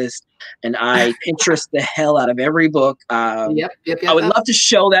playlist, and I Pinterest the hell out of every book. I would love to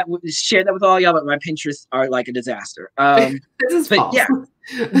share that with all y'all, but my Pinterest are like a disaster. This is false. Yeah.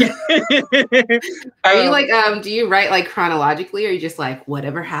 Are you like, do you write like chronologically, or are you just like,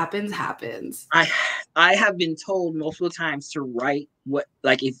 whatever happens? I have been told multiple times to write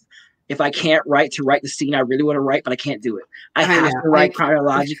if I can't write the scene I really want to write, but I can't do it. I have to write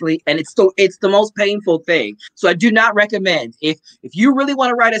chronologically, and it's the most painful thing. So I do not recommend, if you really want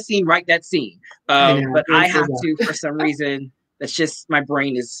to write a scene, write that scene. But I have to, for some reason. That's just, my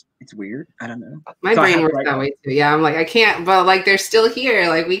brain it's weird. I don't know. My brain works that way too. Yeah, I'm like, I can't, but like, they're still here.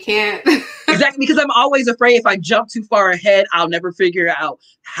 Like, we can't. Exactly, because I'm always afraid if I jump too far ahead, I'll never figure out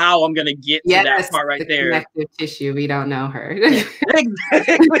how I'm gonna get to that part right there. Connective tissue. We don't know her. Exactly.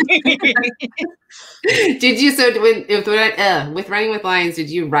 Did you? So with Running with Lions, did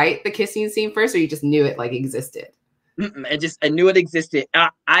you write the kissing scene first, or you just knew it like existed? I knew it existed.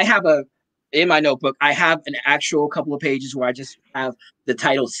 I have in my notebook, I have an actual couple of pages where I just have the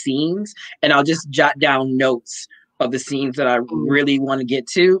title scenes, and I'll just jot down notes of the scenes that I really want to get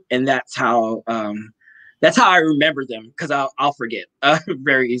to, and that's how I remember them, because I'll forget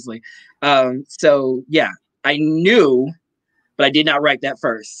very easily. So yeah, I knew, but I did not write that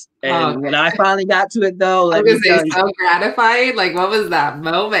first. And when I finally got to it, though, I was so gratified. Like, what was that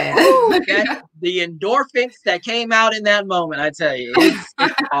moment? The endorphins that came out in that moment, I tell you, it's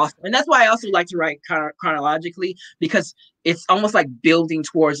awesome. And that's why I also like to write chronologically, because it's almost like building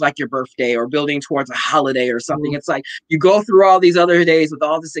towards like your birthday, or building towards a holiday or something. It's like you go through all these other days with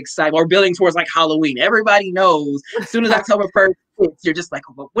all this excitement, or building towards like Halloween. Everybody knows as soon as October 1st hits, you're just like,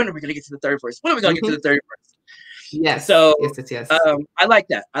 well, when are we going to get to the 31st? When are we going to get to the 31st? Yes. So yes. I like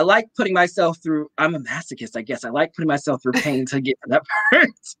that. I like putting myself through. I'm a masochist, I guess. I like putting myself through pain to get to that part.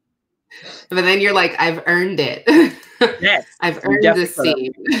 But then you're like, I've earned it. Yes, I've earned this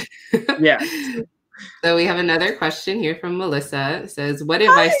scene. Yeah. So we have another question here from Melissa. It says, what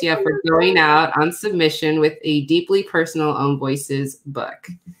advice do you have for going out on submission with a deeply personal Own Voices book?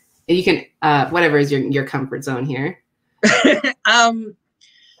 And you can, whatever is your comfort zone here.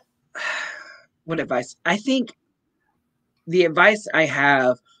 What advice? I think the advice I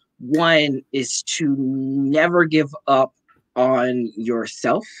have, one, is to never give up on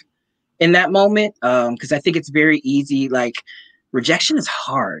yourself in that moment. Because I think it's very easy. Like, rejection is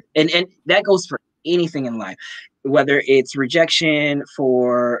hard. And that goes for anything in life, whether it's rejection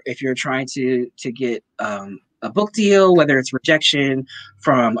for if you're trying to get a book deal, whether it's rejection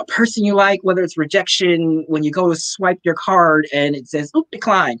from a person you like, whether it's rejection when you go to swipe your card and it says, "Oop,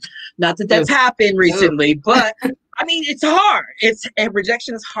 decline." Not that that's happened recently, but I mean, it's hard.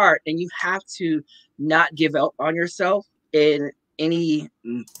 Rejection is hard, and you have to not give up on yourself in any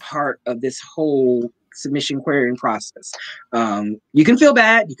part of this whole submission querying process. You can feel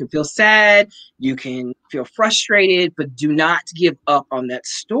bad, you can feel sad, you can feel frustrated, but do not give up on that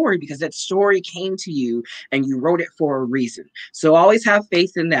story, because that story came to you and you wrote it for a reason. So always have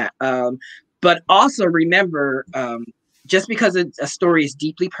faith in that. But also remember, just because a story is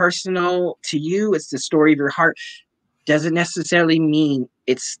deeply personal to you, it's the story of your heart, doesn't necessarily mean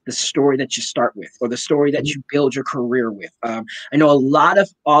it's the story that you start with or the story that you build your career with. I know a lot of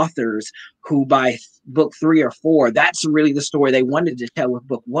authors who by book 3 or 4, that's really the story they wanted to tell with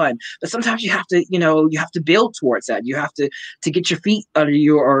book 1. But sometimes you have to, you have to build towards that. You have to get your feet under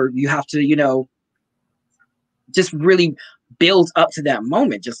you, or you have to, just really build up to that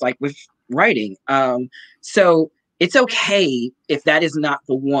moment, just like with writing. So it's okay if that is not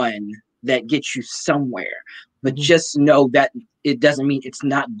the one that gets you somewhere. But just know that it doesn't mean it's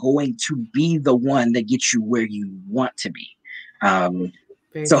not going to be the one that gets you where you want to be.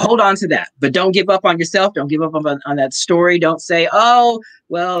 So hold on to that. But don't give up on yourself. Don't give up on that story. Don't say, "Oh,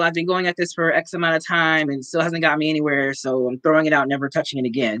 well, I've been going at this for X amount of time and it still hasn't got me anywhere, so I'm throwing it out, never touching it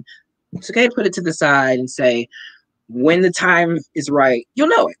again." It's okay to put it to the side and say, when the time is right, you'll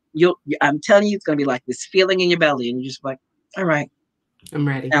know it. I'm telling you, it's going to be like this feeling in your belly, and you're just like, "All right, I'm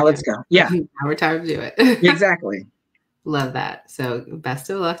ready. Now let's go." Yeah. Now we're time to do it. Exactly. Love that. So best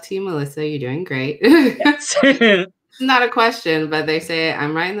of luck to you, Melissa. You're doing great. Yes. It's not a question, but they say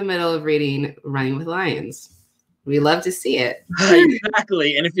I'm right in the middle of reading Running with Lions. We love to see it.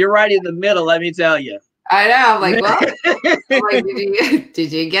 Exactly. And if you're right in the middle, let me tell you. I know. I'm like, well,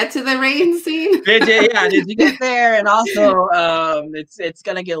 did you get to the rain scene? Did you get there? And also, it's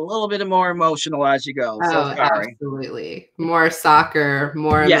gonna get a little bit more emotional as you go. So sorry. Absolutely. More soccer,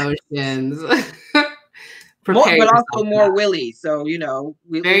 more emotions. But also more Willie. So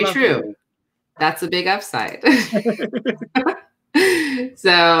very true. That's a big upside.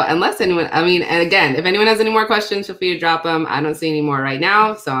 So unless anyone, and again, if anyone has any more questions, feel free to drop them. I don't see any more right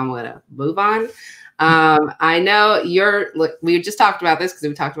now, so I'm gonna move on. I know we just talked about this because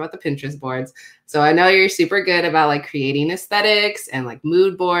we talked about the Pinterest boards. So I know you're super good about like creating aesthetics and like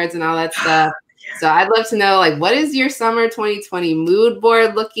mood boards and all that stuff. Yeah. So I'd love to know, like, what is your summer 2020 mood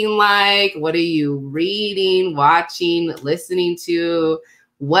board looking like? What are you reading, watching, listening to?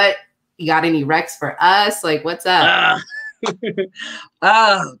 What, you got any recs for us? Like, what's up?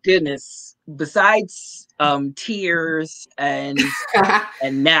 Oh, goodness. Besides tears and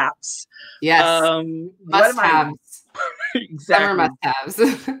naps. Yes. Must-haves. Exactly. Summer must-haves.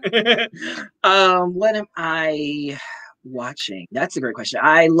 What am I watching? That's a great question.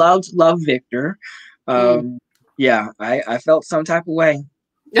 I loved Love Victor. Yeah, I felt some type of way.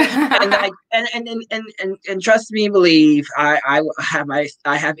 and trust me and believe, I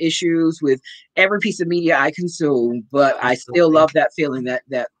have issues with every piece of media I consume, but I still love that feeling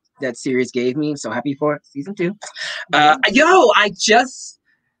that series gave me. I'm so happy for it. Season 2. I just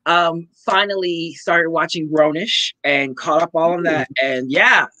finally started watching Grownish and caught up all of that. And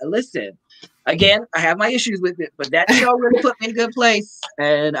yeah, listen, again, I have my issues with it, but that show really put me in a good place,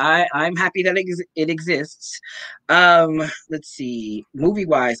 and I'm happy that it exists. Let's see, movie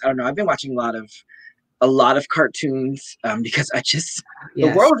wise, I don't know. I've been watching a lot of cartoons because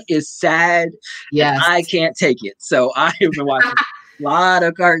the world is sad. Yes, I can't take it, so I have been watching a lot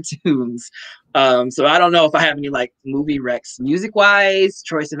of cartoons. So I don't know if I have any like movie recs. Music wise,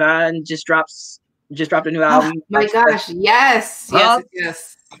 Troye Sivan just dropped a new album. Oh my gosh, yes.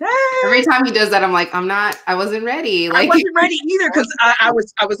 Every time he does that, I'm like, I wasn't ready. Like, I wasn't ready either, because I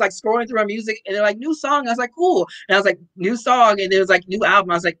was like scrolling through my music and they're like, new song. I was like, cool. And I was like, new song, and there was like new album.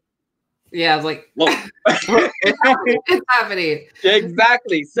 I was like, yeah, I was like, whoa. It's happening.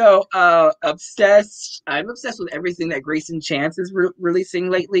 Exactly. So obsessed. I'm obsessed with everything that Grayson Chance is releasing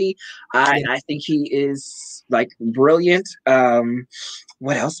lately. I think he is like brilliant.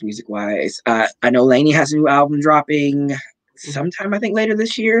 What else music wise? I know Lenny has a new album dropping sometime, I think, later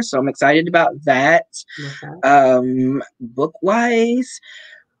this year, so I'm excited about that. Book wise,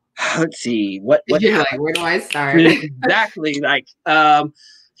 let's see what You're like, where do I start? Exactly. Like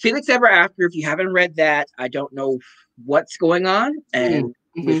Felix Ever After. If you haven't read that, I don't know what's going on, and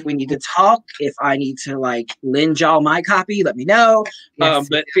if we need to talk, if I need to like lend y'all my copy, let me know. Yes.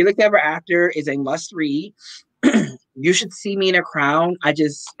 But Felix Ever After is a must read. You Should See Me in a Crown. I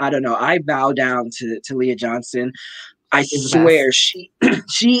don't know. I bow down to Leah Johnson. I swear she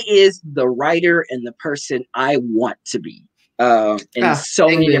is the writer and the person I want to be in so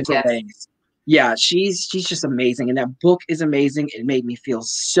many different ways. Yeah, she's just amazing. And that book is amazing. It made me feel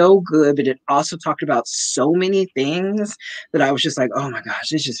so good, but it also talked about so many things that I was just like, oh my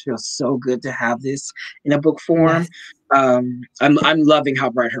gosh, it just feels so good to have this in a book form. Yes. I'm loving how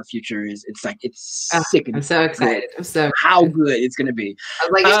bright her future is. It's like, it's sickening. I'm so excited. I'm so excited. How good it's gonna be. I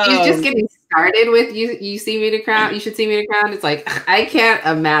was like, if she's just getting started with you see me to crown, you should see me to crown. It's like, I can't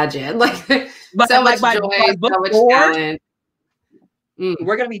imagine. Like but so like much joy, so much talent.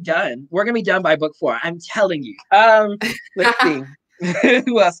 We're gonna be done. We're gonna be done by book 4. I'm telling you. Let's see.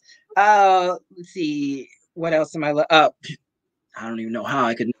 Who else? Let's see. What else am I? I don't even know how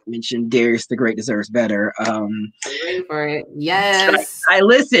I could mention Darius the Great Deserves Better. I'm waiting for it. Yes. I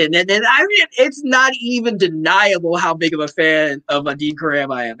listen, and then I mean, it's not even deniable how big of a fan of Adine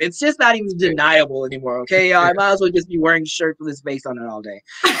Karam I am. It's just not even deniable anymore. Okay, I might as well just be wearing shirts with his face on it all day.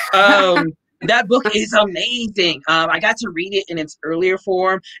 That book is amazing. I got to read it in its earlier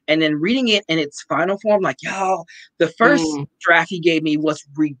form, and then reading it in its final form. Like, y'all, the first draft he gave me was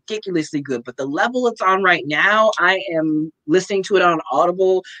ridiculously good, but the level it's on right now, I am listening to it on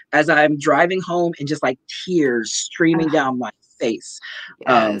Audible as I'm driving home, and just like tears streaming down my face.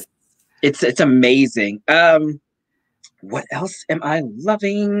 Yes. It's amazing. What else am I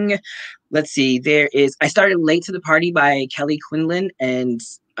loving? Let's see. I started Late to the Party by Kelly Quinlan, and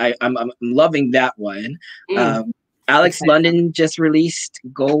I'm loving that one. Alex London just released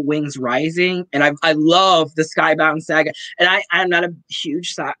Gold Wings Rising, and I love the Skybound saga. And I'm not a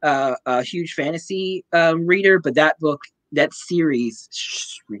huge fantasy reader, but that book, that series,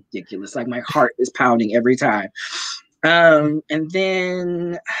 is ridiculous. Like my heart is pounding every time. And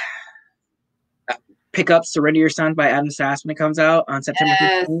then pick up Surrender Your Son by Adam Sass when it comes out on September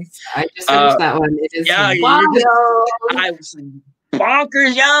 15th. I just finished that one. It is wild. I was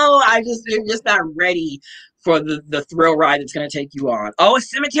bonkers, you're just not ready for the thrill ride it's gonna take you on. Oh,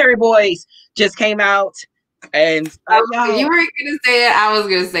 Cemetery Boys just came out, and you weren't gonna say it. I was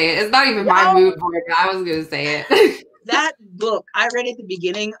gonna say it. It's not even my mood board, but I was gonna say it. That book I read at the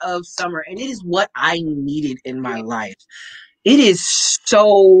beginning of summer, and it is what I needed in my life. It is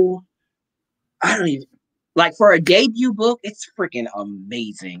so, I don't even, like, for a debut book, it's freaking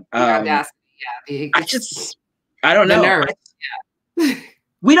amazing. I don't know.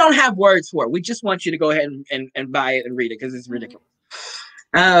 We don't have words for it. We just want you to go ahead and buy it and read it because it's ridiculous.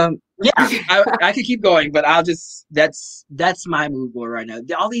 I could keep going, but I'll just, that's my mood board right now.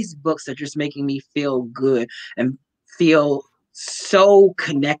 All these books are just making me feel good and feel so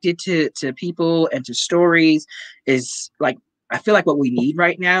connected to people and to stories. Is like, I feel like what we need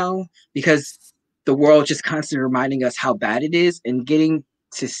right now, because the world just constantly reminding us how bad it is, and getting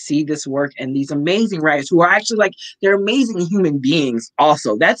to see this work and these amazing writers who are actually like, they're amazing human beings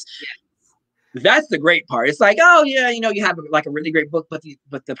also. That's the great part. It's like, oh yeah, you have like a really great book, but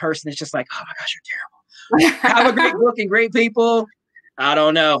the person is just like, oh my gosh, you're terrible. Have a great book and great people. I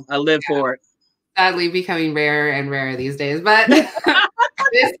don't know. I live for it. Sadly becoming rarer and rarer these days, but this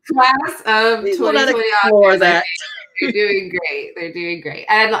class of 2020 they're doing great. They're doing great.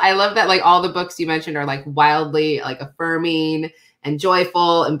 And I love that like all the books you mentioned are like wildly like affirming and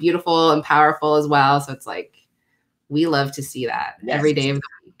joyful and beautiful and powerful as well. So it's like, we love to see that every day of the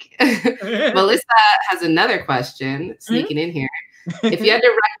week. Melissa has another question sneaking in here. If you had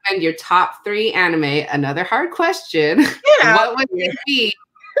to recommend your top 3 anime, another hard question, what would it be?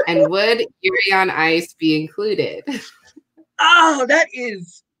 And would Yuri on Ice be included? Oh, that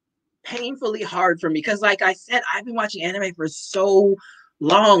is painfully hard for me, because like I said, I've been watching anime for so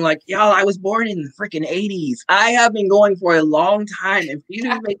long. Like, y'all, I was born in the freaking 80s. I have been going for a long time, and for you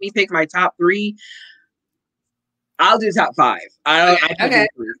to make me pick my top 3, I'll do top 5. I can't.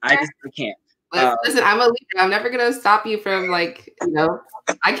 I can't. Listen, I'm a leader. I'm never gonna stop you from like,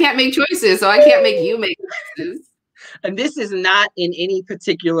 I can't make choices, so I can't make you make choices. And this is not in any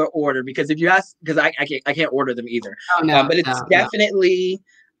particular order, because if you ask, because I can't order them either. Oh, no, but it's definitely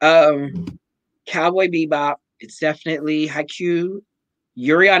Cowboy Bebop. It's definitely Haikyuu.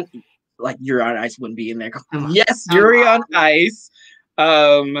 Yuri on Ice wouldn't be in there. Yes, Yuri on Ice.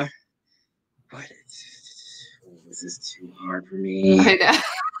 This is too hard for me. I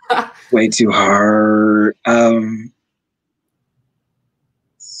know. Way too hard.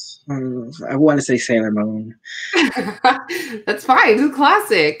 I want to say Sailor Moon. That's fine. It's a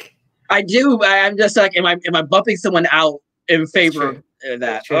classic. I do, but I'm just like, am I bumping someone out in favor of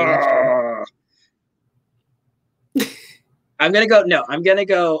that? I'm gonna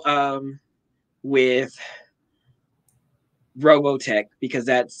go with Robotech, because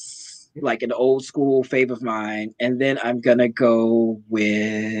that's like an old school fave of mine. And then I'm gonna go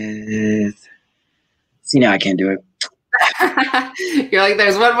with, see, now I can't do it. You're like,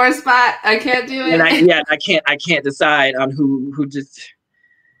 there's one more spot. I can't do it. And I can't decide on who just.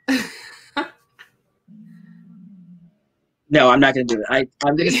 No, I'm not gonna do it.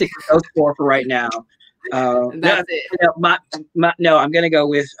 I'm gonna stick with those four for right now. That's it. No, I'm gonna go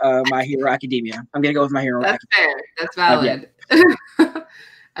with My Hero Academia. I'm gonna go with My Hero. That's fair. That's valid.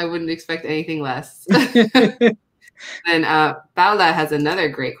 I wouldn't expect anything less. Then Paula has another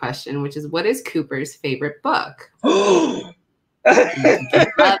great question, which is, what is Cooper's favorite book? Love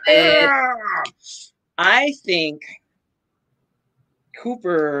it. I think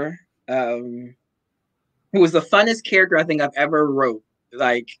Cooper, who was the funnest character I think I've ever written.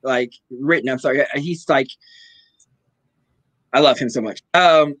 I'm sorry. He's like, I love him so much.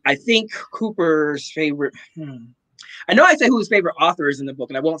 I think Cooper's favorite. I know I say who his favorite author is in the book,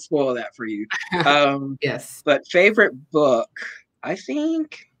 and I won't spoil that for you. Yes. But favorite book, I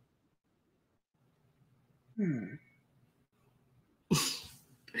think. I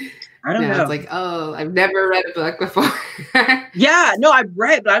don't know. It's like, oh, I've never read a book before. Yeah, no, I've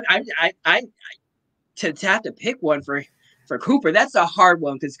read, but I to have to pick one for Cooper, that's a hard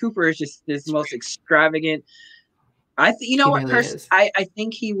one, because Cooper is just this most extravagant. I think, you know what, really I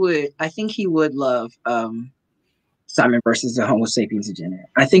think he would love Simon versus the Homo sapiens agenda.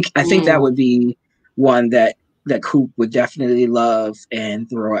 I think that would be one that Coop would definitely love and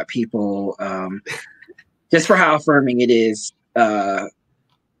throw at people, just for how affirming it is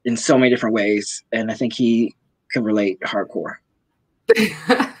in so many different ways. And I think he can relate hardcore.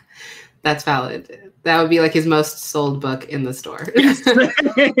 That's valid. That would be like his most sold book in the store. Yes.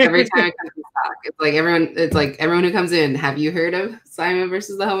 Every time it comes to stock, it's like everyone who comes in, have you heard of Simon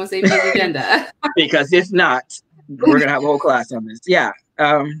versus the Homo sapiens agenda? Because if not, we're gonna have a whole class on this. Yeah.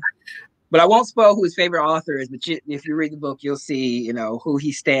 But I won't spoil who his favorite author is, but if you read the book, you'll see, who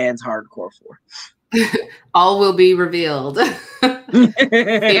he stands hardcore for. All will be revealed.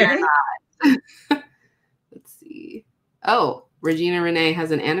 Fear not. Let's see. Oh, Regina Renee has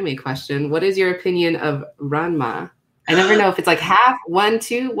an anime question. What is your opinion of Ranma? I never know if it's like half, 1,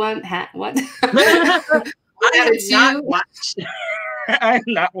 2, 1, half, what? I have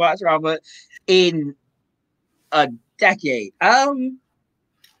not watched Ranma in a decade. Yeah,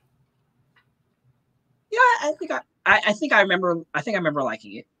 I think I remember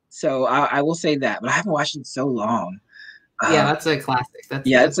liking it. So I will say that, but I haven't watched it in so long. Yeah, that's a classic.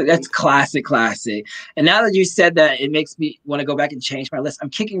 That's classic. And now that you said that, it makes me want to go back and change my list.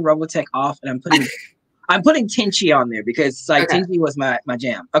 I'm kicking Robotech off, and I'm putting Tenchi on there, because it's like, Tenchi was my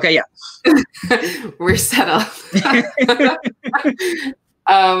jam. Okay, yeah. We're set up.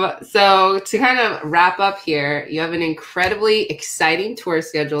 So to kind of wrap up here, you have an incredibly exciting tour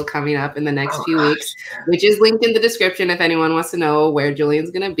schedule coming up in the next few weeks, which is linked in the description if anyone wants to know where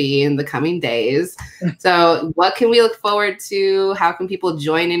Julian's going to be in the coming days. So what can we look forward to? How can people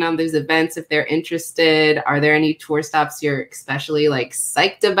join in on these events if they're interested? Are there any tour stops you're especially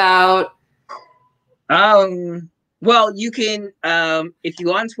psyched about? Well, you can, if you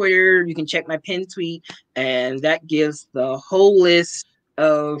go on Twitter, you can check my pinned tweet, and that gives the whole list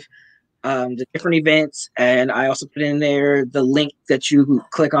of the different events. And I also put in there the link that you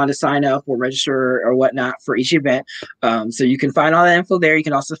click on to sign up or register or whatnot for each event. So you can find all that info there. You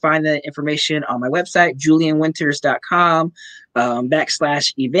can also find the information on my website, julianwinters.com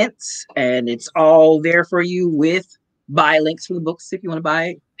 /events. And it's all there for you with buy links from the books if you want to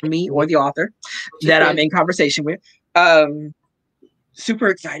buy from me or the author that I'm in conversation with. Super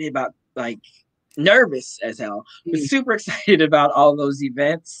excited about, nervous as hell, but super excited about all those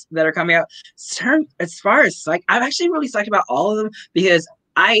events that are coming out. As far as I'm actually really psyched about all of them, because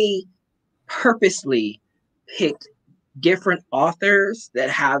I purposely picked different authors that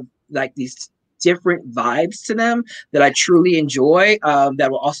have these different vibes to them that I truly enjoy,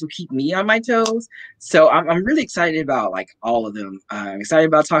 that will also keep me on my toes. So I'm really excited about all of them. I'm excited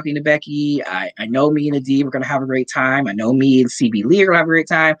about talking to Becky. I know me and Edie, we're gonna have a great time. I know me and CB Lee are gonna have a great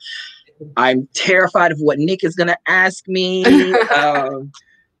time. I'm terrified of what Nick is gonna ask me.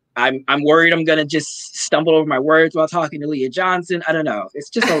 I'm worried I'm gonna just stumble over my words while talking to Leah Johnson. I don't know.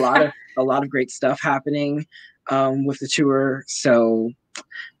 It's just a lot of great stuff happening with the tour. So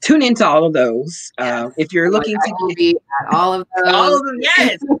tune into all of those. Yes. If you're looking to be at all of those. all of them,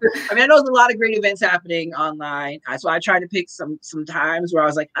 yes. I mean, I know there's a lot of great events happening online. So I tried to pick some times where I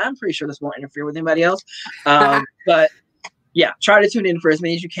was like, I'm pretty sure this won't interfere with anybody else. But yeah, try to tune in for as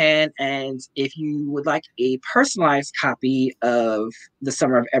many as you can. And if you would like a personalized copy of The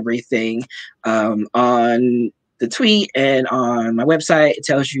Summer of Everything, on the tweet and on my website, it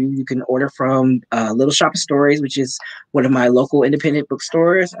tells you can order from Little Shop of Stories, which is one of my local independent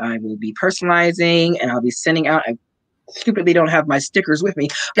bookstores. I will be personalizing, and I'll be sending out. I stupidly don't have my stickers with me,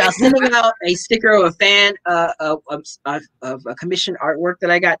 but I'll sending out a sticker of a fan of a commissioned artwork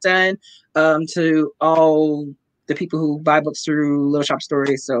that I got done to all the people who buy books through Little Shop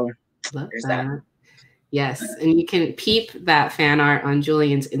Stories. So there's that. Yes, and you can peep that fan art on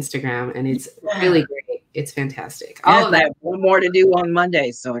Julian's Instagram, and it's really great. It's fantastic. All of that. I have one more to do on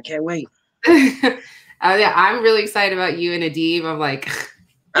Monday, so I can't wait. Yeah, I'm really excited about you and Edie. I'm like,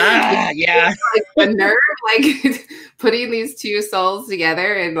 yeah, like the nerve, like putting these two souls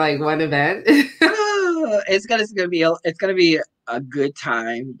together in like one event. It's gonna be a good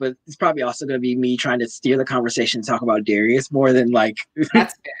time, but it's probably also gonna be me trying to steer the conversation, talk about Darius more than like.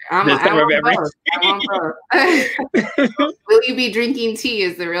 That's fair. I want both. Will you be drinking tea?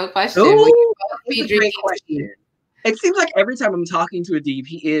 Is the real question. Ooh, will you both be drinking tea? It seems like every time I'm talking to Edie,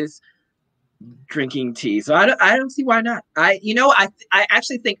 he is drinking tea, so I don't see why not. I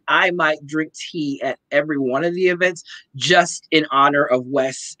actually think I might drink tea at every one of the events just in honor of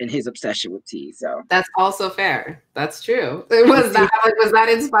Wes and his obsession with tea. So that's also fair. That's true. Was that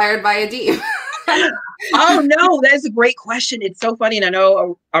inspired by Edie? Oh no, that is a great question. It's so funny, and I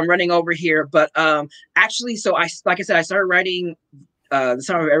know I'm running over here, but actually, so I started writing The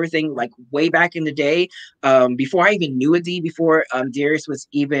Summer of Everything like way back in the day, before I even knew Edie, before Darius was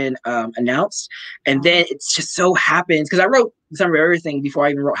even announced. And then it just so happens, because I wrote The Summer of Everything before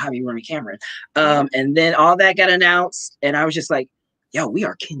I even wrote Having Remy Cameron. And then all that got announced, and I was just like, yo, we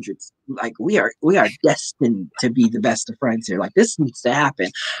are kindred. Like we are destined to be the best of friends here. Like this needs to happen.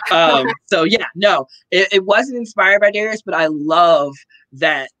 So yeah, no, it wasn't inspired by Darius, but I love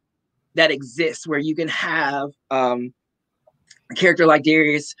that exists where you can have a character like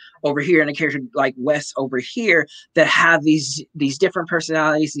Darius over here and a character like Wes over here that have these different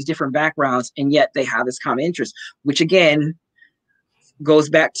personalities, these different backgrounds, and yet they have this common interest, which again goes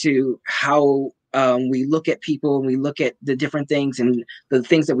back to how we look at people and we look at the different things and the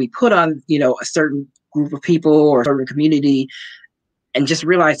things that we put on, a certain group of people or a certain community, and just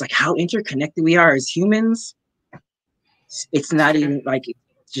realize like how interconnected we are as humans. It's not even like,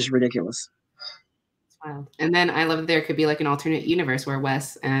 it's just ridiculous. Wild. And then I love that there could be like an alternate universe where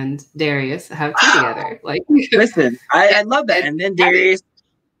Wes and Darius have tea together. Like, listen, I love that. And then Darius,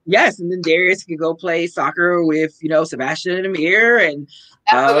 Darius could go play soccer with Sebastian and Amir, and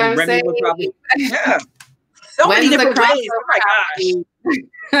Remy would probably so many different ways. Oh my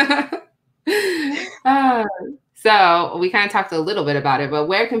gosh. So we kind of talked a little bit about it, but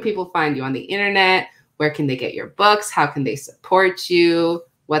where can people find you on the internet? Where can they get your books? How can they support you?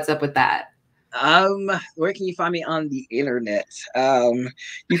 What's up with that? Where can you find me on the internet?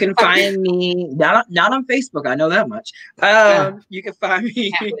 You can find me not on Facebook. I know that much. You can find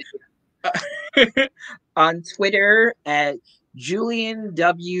me on Twitter at Julian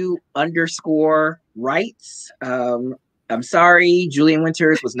W_writes. I'm sorry, Julian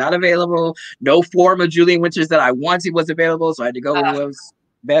Winters was not available. No form of Julian Winters that I wanted was available, so I had to go with what was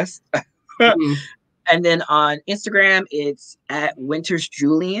best. And then on Instagram, it's at Winters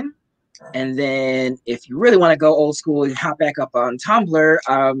Julian. And then if you really want to go old school and hop back up on Tumblr,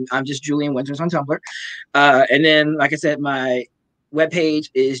 I'm just Julian Winters on Tumblr. And then, like I said, my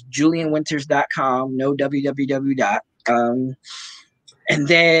webpage is julianwinters.com, no www. And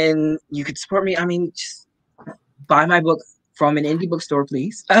then you could support me. I mean, just buy my book from an indie bookstore,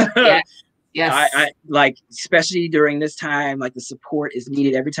 please. Yes. I like, especially during this time, like the support is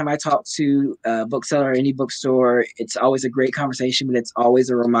needed. Every time I talk to a bookseller or any bookstore, it's always a great conversation, but it's always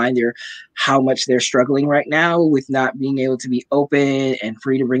a reminder how much they're struggling right now with not being able to be open and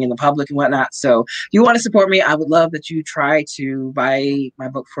free to bring in the public and whatnot. So if you want to support me, I would love that you try to buy my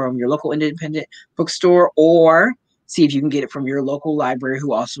book from your local independent bookstore, or see if you can get it from your local library,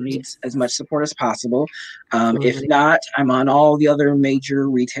 who also needs as much support as possible. If not, I'm on all the other major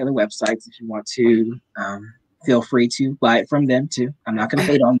retailer websites. If you want to, feel free to buy it from them too. I'm not going to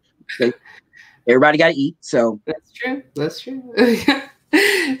hate on them. Everybody got to eat. So that's true.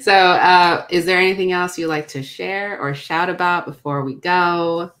 So is there anything else you like to share or shout about before we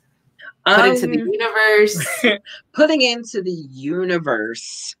go? Put into the universe. Putting into the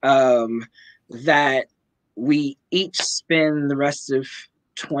universe that we each spend the rest of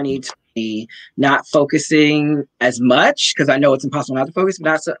 2020 not focusing as much, because I know it's impossible not to focus, but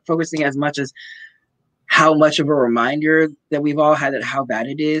not focusing as much as how much of a reminder that we've all had at how bad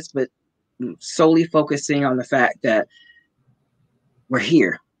it is, but solely focusing on the fact that we're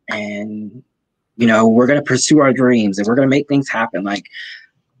here and, you know, we're going to pursue our dreams and we're going to make things happen. Like,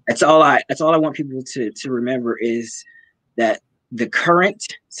 that's all I want people to remember, is that the current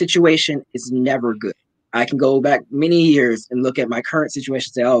situation is never good. I can go back many years and look at my current situation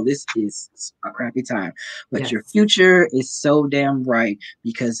and say, oh, this is a crappy time. But your future is so damn bright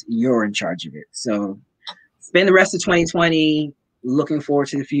because you're in charge of it. So spend the rest of 2020 looking forward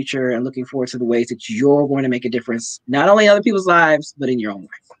to the future and looking forward to the ways that you're going to make a difference, not only in other people's lives, but in your own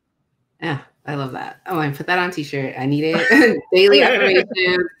life. Yeah, I love that. Oh, I put that on t-shirt. I need it. Daily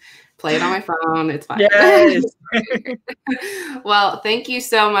affirmation. Play it on my phone. It's fine. Yes. Well, thank you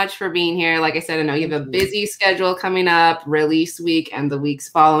so much for being here. Like I said, I know you have a busy schedule coming up. Release week and the weeks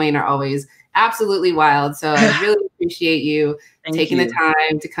following are always absolutely wild. So I really appreciate you taking the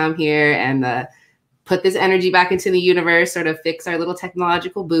time to come here and put this energy back into the universe, sort of fix our little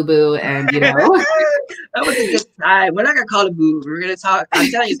technological boo-boo. And, you know. That was a good time. We're not going to call it boo. We're going to talk.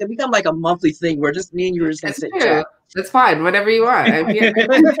 I'm telling you, it's going to become like a monthly thing where just me and you are just going to sit and chat. That's fine. Whatever you want. I'm here.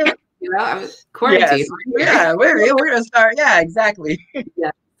 You know, I'm quarantined. Yes. Yeah, we're going to start. Yeah, exactly.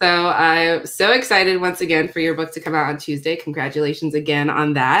 Yeah. So I'm so excited once again for your book to come out on Tuesday. Congratulations again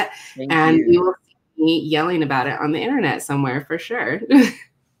on that. Thank and you. You will see me yelling about it on the internet somewhere for sure.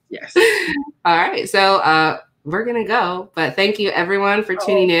 Yes. All right. So we're going to go. But thank you, everyone, for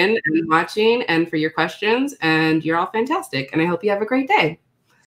tuning in and watching and for your questions. And you're all fantastic. And I hope you have a great day.